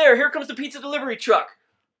look over there. Here comes the pizza delivery truck.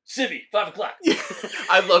 Civvy, 5 o'clock.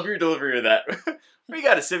 I love your delivery of that. We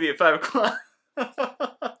got a Civvy at 5 o'clock.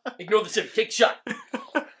 Ignore the Civvy. Take the shot.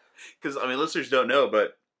 Because, listeners don't know,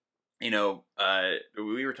 but,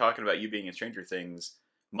 we were talking about you being in Stranger Things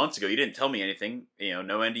months ago. You didn't tell me anything,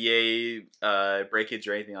 no NDA breakage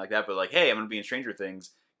or anything like that, but like, hey, I'm going to be in Stranger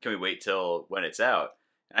Things. Can we wait till when it's out?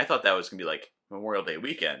 And I thought that was going to be like Memorial Day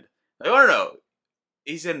weekend. Like, oh, no.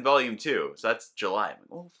 He's in volume 2, so that's July. I'm like,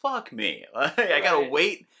 well, fuck me. I got to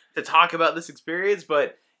wait to talk about this experience,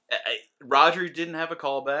 but Roger didn't have a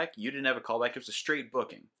callback. You didn't have a callback. It was a straight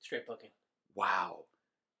booking. Straight booking. Wow.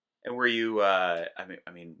 And were you,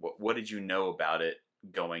 what did you know about it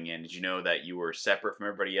going in? Did you know that you were separate from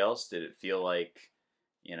everybody else? Did it feel like,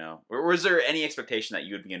 or was there any expectation that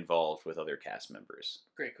you would be involved with other cast members?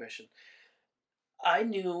 Great question. I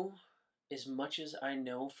knew as much as I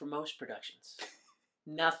know for most productions.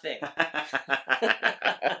 Nothing.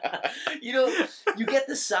 You get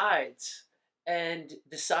the sides, and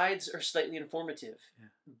the sides are slightly informative.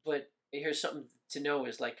 Yeah. But here's something to know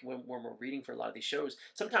is like when we're reading for a lot of these shows,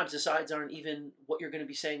 sometimes the sides aren't even what you're going to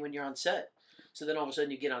be saying when you're on set. So then all of a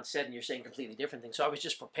sudden you get on set and you're saying completely different things. So I was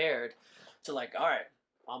just prepared to like, all right,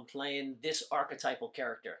 I'm playing this archetypal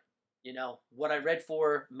character. What I read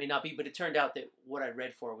for may not be, but it turned out that what I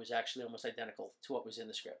read for was actually almost identical to what was in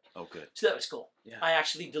the script. Oh, good. So that was cool. Yeah. I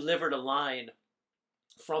actually delivered a line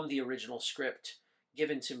from the original script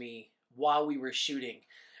given to me while we were shooting.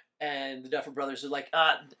 And the Duffer Brothers were like,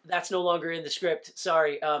 that's no longer in the script.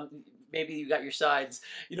 Sorry. Maybe you got your sides.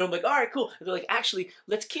 I'm like, all right, cool. And they're like, actually,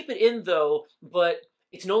 let's keep it in, though, but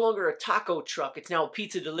it's no longer a taco truck. It's now a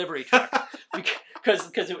pizza delivery truck.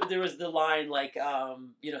 because there was the line like,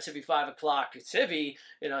 Sibby 5 o'clock, Sibby,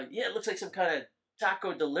 yeah, it looks like some kind of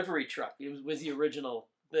taco delivery truck. It was the original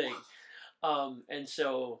thing, and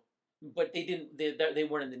so, but they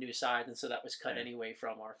weren't in the new side, and so that was cut anyway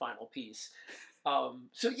from our final piece.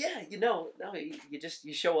 So yeah, no,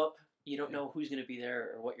 you show up, you don't know who's going to be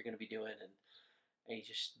there or what you're going to be doing, and you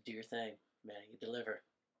just do your thing, man. You deliver.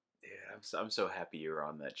 Yeah, I'm so happy you were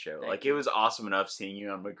on that show. Thank It you. was awesome enough seeing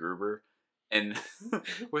you on MacGruber, and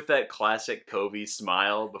with that classic Covey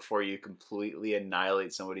smile before you completely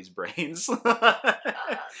annihilate somebody's brains.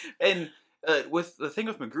 And with the thing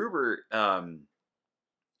with MacGruber,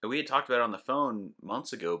 we had talked about it on the phone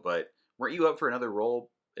months ago, but weren't you up for another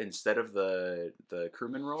role instead of the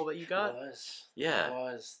crewman role that you got? It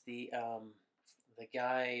was the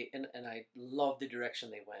guy, and I love the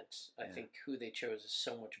direction they went. I think who they chose is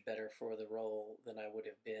so much better for the role than I would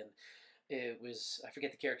have been. It was, I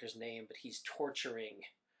forget the character's name, but he's torturing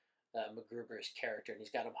MacGruber's character, and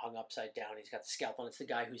he's got him hung upside down. He's got the scalpel, and it's the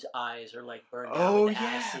guy whose eyes are like burned out with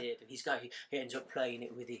acid, and he ends up playing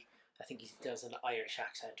it with I think he does an Irish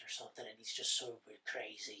accent or something, and he's just so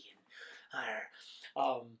crazy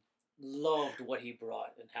and loved what he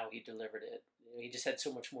brought and how he delivered it. He just had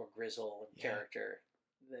so much more grizzle and character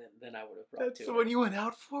than I would have brought. That's the one you went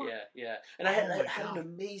out for? Yeah. And I had an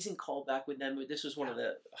amazing callback with them. This was one of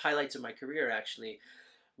the highlights of my career, actually,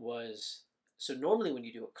 was, so normally when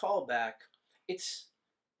you do a callback,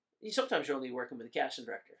 sometimes you're only working with the casting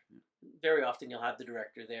director. Very often you'll have the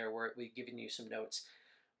director there where we're giving you some notes.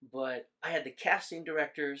 But I had the casting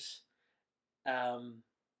directors,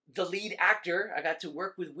 the lead actor, I got to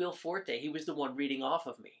work with Will Forte. He was the one reading off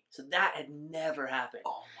of me. So that had never happened.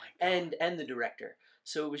 Oh my God. And the director.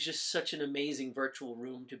 So it was just such an amazing virtual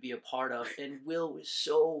room to be a part of. And Will was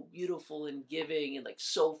so beautiful and giving and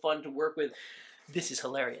so fun to work with. This is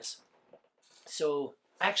hilarious. So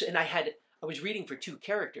actually, and I was reading for 2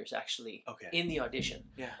 characters actually in the audition.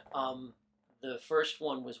 Yeah. The first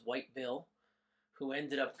one was White Bill, who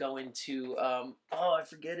ended up going to I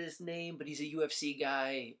forget his name, but he's a UFC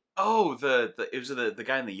guy. Oh, it was the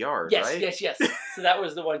guy in the yard, yes, right? Yes. So that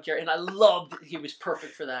was the one character, and I loved. He was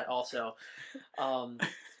perfect for that also.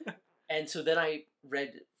 And so then I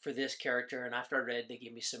read for this character, and after I read, they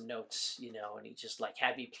gave me some notes, and he just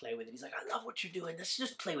had me play with it. He's like, "I love what you're doing. Let's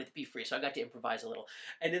just play with it, be free." So I got to improvise a little.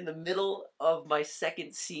 And in the middle of my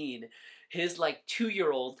second scene, his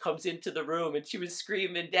 2-year-old comes into the room, and she was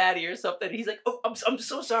screaming "Daddy" or something. He's like, "Oh, I'm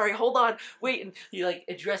so sorry. Hold on, wait." And he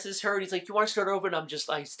addresses her, and he's like, "You want to start over?" And I'm just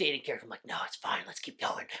staying in character. I'm like, "No, it's fine. Let's keep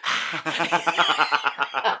going."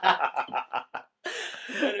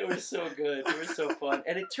 And it was so good. It was so fun.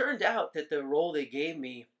 And it turned out that the role they gave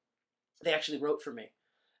me, they actually wrote for me.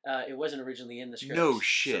 It wasn't originally in the script. No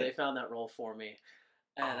shit. So they found that role for me,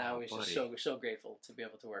 and I was just so grateful to be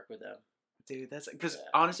able to work with them. Dude, that's because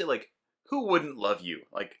honestly, who wouldn't love you?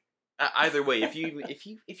 Either way, if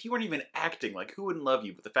you weren't even acting, who wouldn't love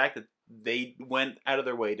you? But the fact that they went out of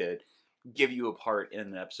their way to give you a part in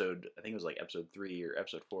an episode, I think it was episode 3 or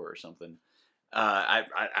episode 4 or something. I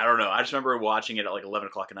don't know. I just remember watching it at 11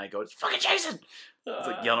 o'clock at night. Go, "It's fucking Jason!" I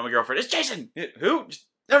was yelling at my girlfriend, "It's Jason!" Who?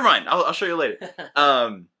 Never mind. I'll show you later.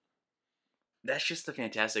 That's just a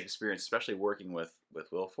fantastic experience, especially working with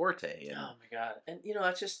Will Forte. And... Oh my God! And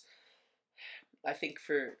it's just, I think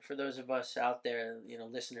for those of us out there,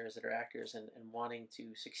 listeners that are actors and wanting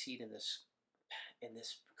to succeed in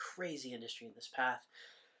this crazy industry, in this path,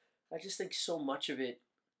 I just think so much of it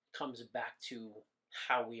comes back to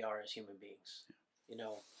how we are as human beings.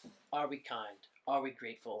 Are we kind? Are we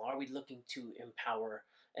grateful? Are we looking to empower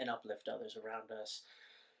and uplift others around us?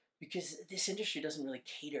 Because this industry doesn't really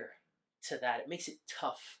cater to that. It makes it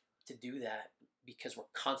tough to do that because we're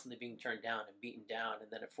constantly being turned down and beaten down, and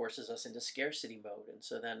then it forces us into scarcity mode. And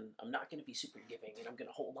so then I'm not going to be super giving, and I'm going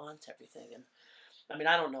to hold on to everything. And I mean,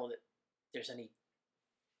 I don't know that there's any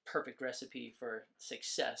perfect recipe for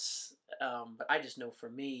success, but I just know for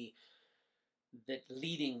me that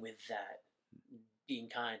leading with that, being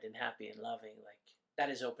kind and happy and loving, that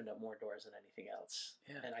has opened up more doors than anything else.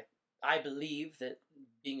 Yeah. And I believe that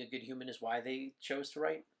being a good human is why they chose to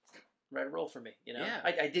write a role for me. Yeah.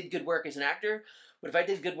 I did good work as an actor, but if I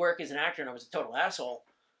did good work as an actor and I was a total asshole,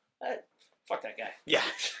 fuck that guy. Yeah.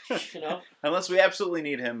 Unless we absolutely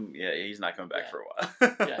need him, he's not coming back for a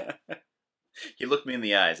while. Yeah. He looked me in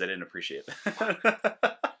the eyes. I didn't appreciate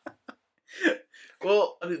that.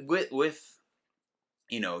 Well, I mean, with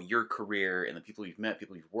your career and the people you've met,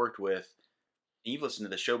 people you've worked with, and you've listened to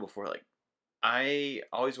the show before, I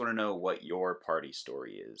always want to know what your party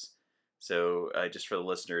story is. So just for the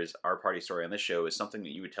listeners, our party story on this show is something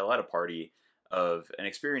that you would tell at a party of an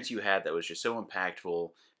experience you had that was just so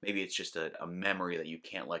impactful. Maybe it's just a memory that you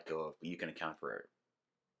can't let go of, but you can account for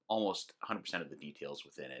almost 100% of the details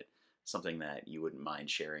within it. Something that you wouldn't mind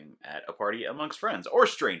sharing at a party amongst friends or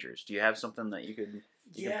strangers. Do you have something that you can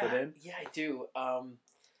put in? Yeah, I do.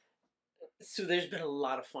 So there's been a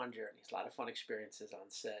lot of fun journeys, a lot of fun experiences on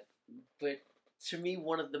set. But to me,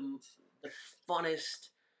 one of the funnest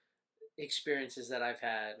experiences that I've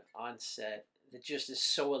had on set that just is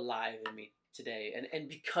so alive in me today, and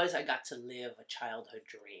because I got to live a childhood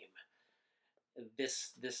dream.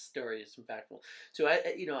 This story is impactful. So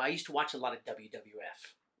I used to watch a lot of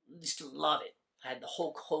WWF. Used to love it. I had the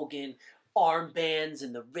Hulk Hogan armbands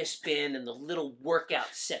and the wristband and the little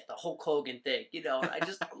workout set, the Hulk Hogan thing. And I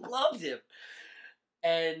just loved him.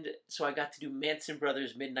 And so I got to do Manson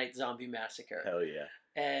Brothers Midnight Zombie Massacre. Hell yeah.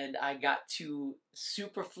 And I got to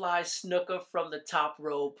superfly snooker from the top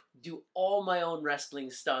rope, do all my own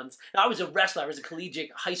wrestling stunts. Now, I was a wrestler. I was a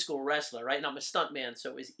collegiate high school wrestler, right? And I'm a stuntman, so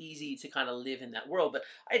it was easy to kind of live in that world. But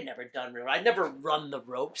I'd never I'd never run the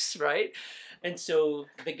ropes, right? And so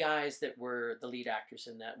the guys that were the lead actors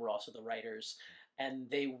in that were also the writers. And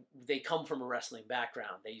they come from a wrestling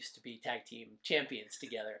background. They used to be tag team champions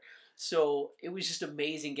together. So it was just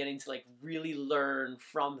amazing getting to really learn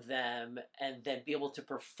from them and then be able to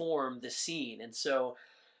perform the scene. And so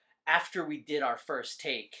after we did our first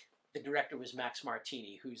take, the director was Max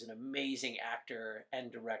Martini, who's an amazing actor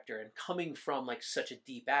and director. And coming from such a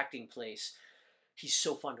deep acting place, he's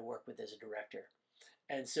so fun to work with as a director.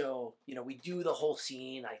 And so, we do the whole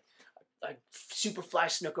scene. I super fly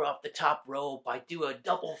snooker off the top rope. I do a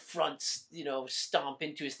double front, stomp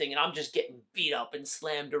into his thing, and I'm just getting beat up and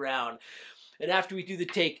slammed around. And after we do the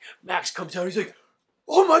take, Max comes out. He's like,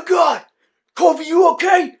 "Oh my God, Kobe, you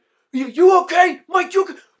okay? You okay, Mike?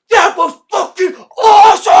 That was fucking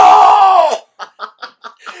awesome!"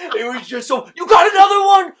 It was just so. You got another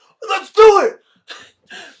one? Let's do it.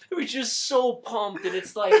 It was just so pumped, and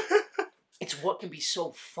it's it's what can be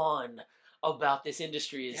so fun about this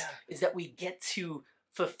industry is that we get to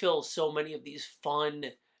fulfill so many of these fun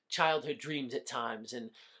childhood dreams at times, and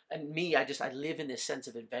me, I live in this sense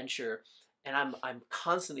of adventure, and I'm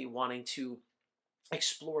constantly wanting to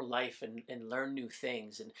explore life and learn new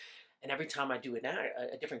things, and every time I do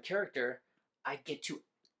a different character, I get to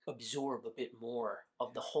absorb a bit more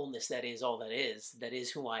of the wholeness that is all that is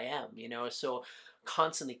who I am, so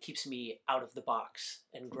constantly keeps me out of the box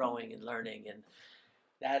and growing and learning. And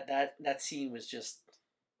that scene was just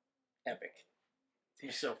epic. It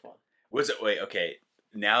was so fun. Okay.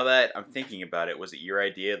 Now that I'm thinking about it, was it your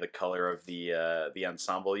idea, the color of the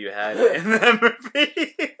ensemble you had in that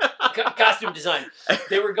movie? Costume design.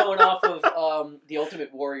 They were going off of The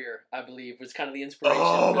Ultimate Warrior, I believe, was kind of the inspiration.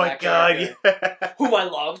 Oh my God! Yeah. Whom I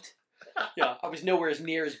loved. Yeah, I was nowhere as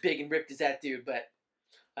near as big and ripped as that dude, but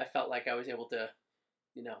I felt like I was able to,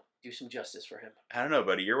 do some justice for him. I don't know,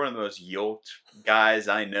 buddy. You're one of the most yoked guys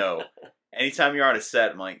I know. Anytime you're on a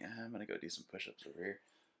set, I'm like, I'm gonna go do some push-ups over here.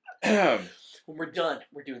 When we're done,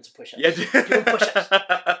 we're doing some push-ups. Yeah, doing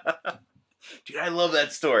push-ups. Dude, I love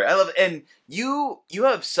that story. I love it. And you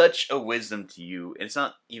have such a wisdom to you. It's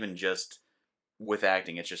not even just with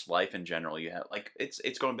acting, it's just life in general. You have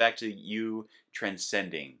it's going back to you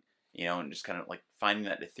transcending, and just kind of finding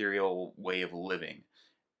that ethereal way of living.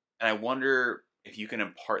 And I wonder if you can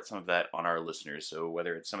impart some of that on our listeners. So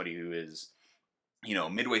whether it's somebody who is,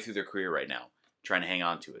 midway through their career right now, trying to hang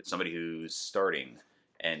on to it, somebody who's starting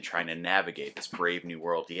and trying to navigate this brave new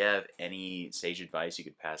world, do you have any sage advice you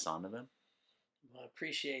could pass on to them? Well, I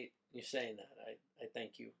appreciate you saying that. I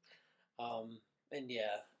thank you.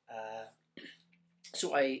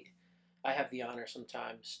 So I have the honor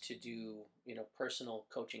sometimes to do, personal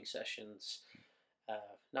coaching sessions,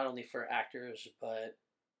 not only for actors, but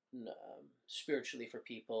spiritually for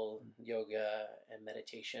people, yoga and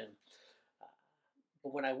meditation.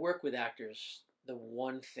 But when I work with actors, the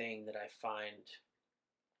one thing that I find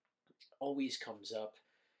always comes up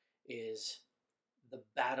is the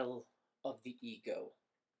battle of the ego,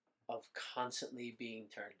 of constantly being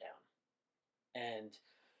turned down,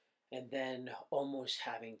 and then almost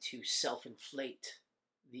having to self-inflate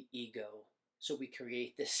the ego so we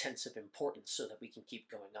create this sense of importance so that we can keep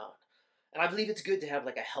going on. And I believe it's good to have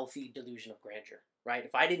a healthy delusion of grandeur, right?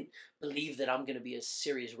 If I didn't believe that I'm going to be a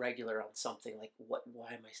series regular on something, why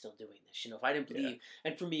am I still doing this? If I didn't believe,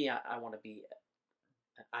 and for me, I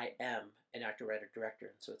am an actor, writer, director,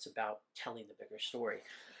 and so it's about telling the bigger story.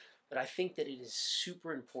 But I think that it is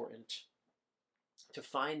super important to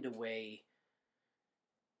find a way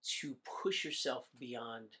to push yourself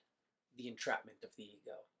beyond the entrapment of the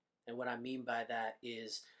ego. And what I mean by that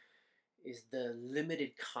is the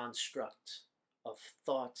limited construct of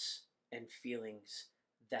thoughts and feelings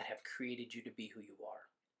that have created you to be who you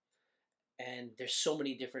are. And there's so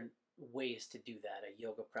many different ways to do that: a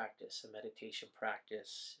yoga practice, a meditation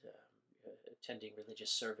practice, attending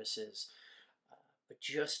religious services, but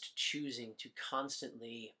just choosing to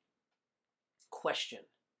constantly question,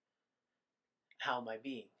 how am I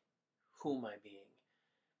being? Who am I being?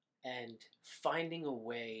 And finding a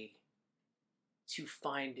way to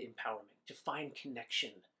find empowerment, to find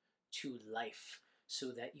connection to life, so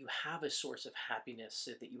that you have a source of happiness,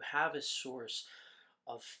 so that you have a source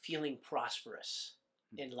of feeling prosperous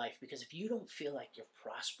in life. Because if you don't feel like you're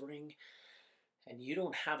prospering and you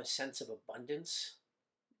don't have a sense of abundance,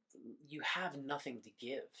 you have nothing to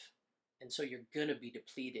give. And so you're going to be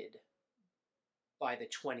depleted by the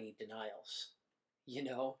 20 denials, you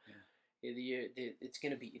know? Yeah. It's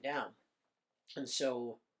going to beat you down. And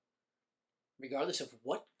so regardless of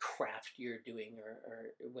what craft you're doing,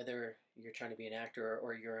 or whether you're trying to be an actor,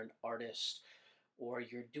 or you're an artist, or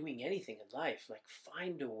you're doing anything in life, like,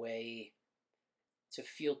 find a way to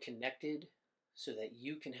feel connected so that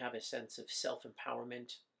you can have a sense of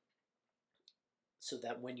self-empowerment, so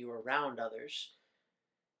that when you're around others,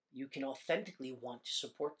 you can authentically want to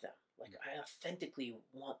support them. Like, I authentically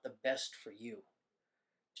want the best for you,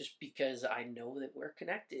 just because I know that we're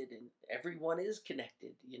connected and everyone is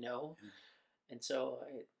connected, you know? And so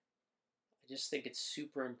I just think it's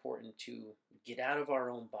super important to get out of our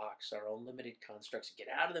own box, our own limited constructs, get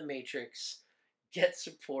out of the matrix, get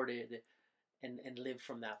supported, and live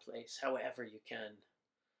from that place however you can,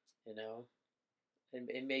 you know? And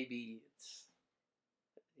maybe it's,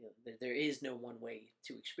 you know, there is no one way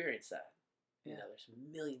to experience that. You know, there's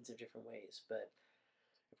millions of different ways, but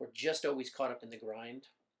if we're just always caught up in the grind,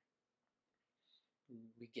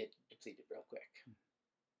 we get depleted real quick.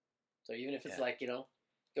 So even if it's like, you know,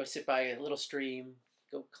 go sit by a little stream,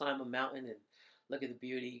 go climb a mountain and look at the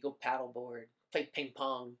beauty, go paddleboard, play ping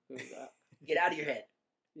pong, get out of your head,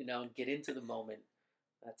 you know, and get into the moment.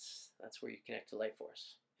 That's where you connect to life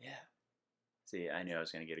force. Yeah. See, I knew I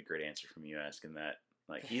was going to get a great answer from you asking that.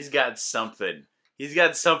 Like, he's got something. He's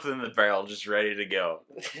got something in the barrel just ready to go.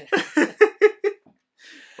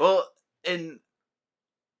 Well, and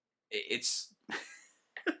it's...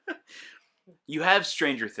 You have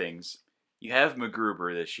Stranger Things. You have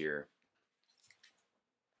MacGruber this year.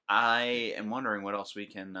 I am wondering what else we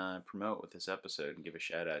can promote with this episode and give a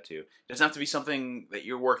shout out to. It doesn't have to be something that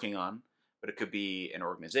you're working on, but it could be an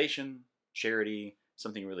organization, charity,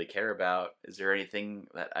 something you really care about. Is there anything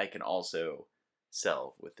that I can also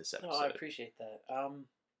sell with this episode? No, I appreciate that.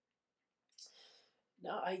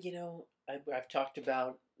 No, I've talked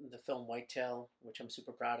about the film Whitetail, which I'm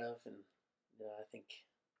super proud of, and I think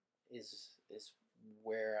is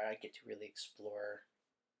where I get to really explore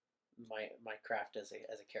my craft as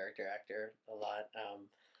a character actor a lot.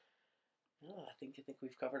 No, I think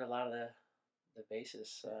we've covered a lot of the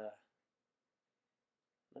bases.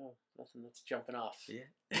 No, nothing that's jumping off. Yeah.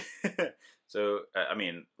 So, I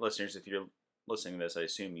mean, listeners, if you're listening to this, I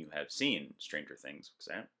assume you have seen Stranger Things,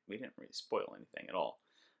 because we didn't really spoil anything at all.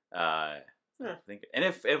 I think, and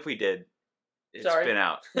if we did, it's been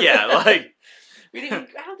out. Yeah, like we didn't.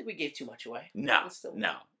 I don't think we gave too much away. No.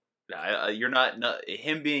 You're not.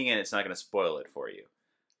 Him being in it's not going to spoil it for you.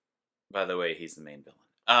 By the way, he's the main villain.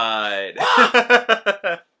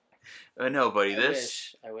 No, buddy.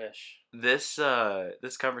 I wish. This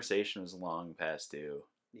conversation is long past due.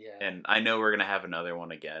 Yeah. And I know we're gonna have another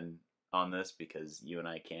one again on this, because you and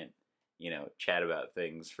I can't, chat about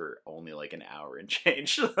things for only like an hour and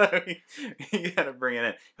change. You gotta bring it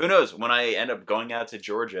in. Who knows? When I end up going out to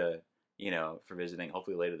Georgia, for visiting,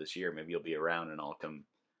 hopefully later this year, maybe you'll be around and I'll come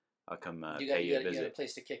pay you a visit. You got a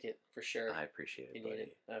place to kick it for sure. I appreciate it. You need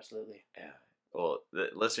it, absolutely. Yeah. Well, the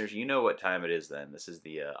listeners, you know what time it is then. This is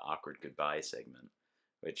the awkward goodbye segment,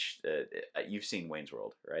 which you've seen Wayne's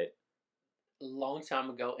World, right? A long time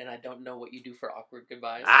ago, and I don't know what you do for awkward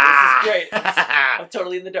goodbyes. This is great. I'm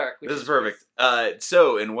totally in the dark. This is perfect.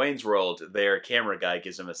 So in Wayne's World, their camera guy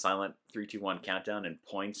gives him a silent 3, 2, 1 countdown and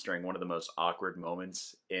points during one of the most awkward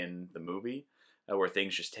moments in the movie, where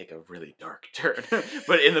things just take a really dark turn,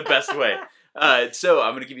 but in the best way. So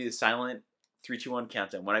I'm going to give you the silent 3, 2, 1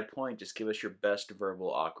 countdown. When I point, just give us your best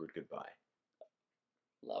verbal awkward goodbye.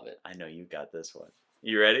 Love it. I know you got this one.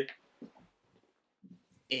 You ready?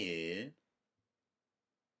 And...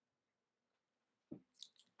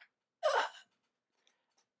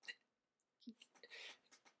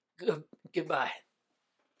 Goodbye.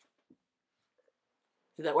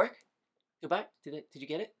 Did that work? Goodbye? Did you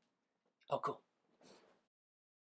get it? Oh, cool.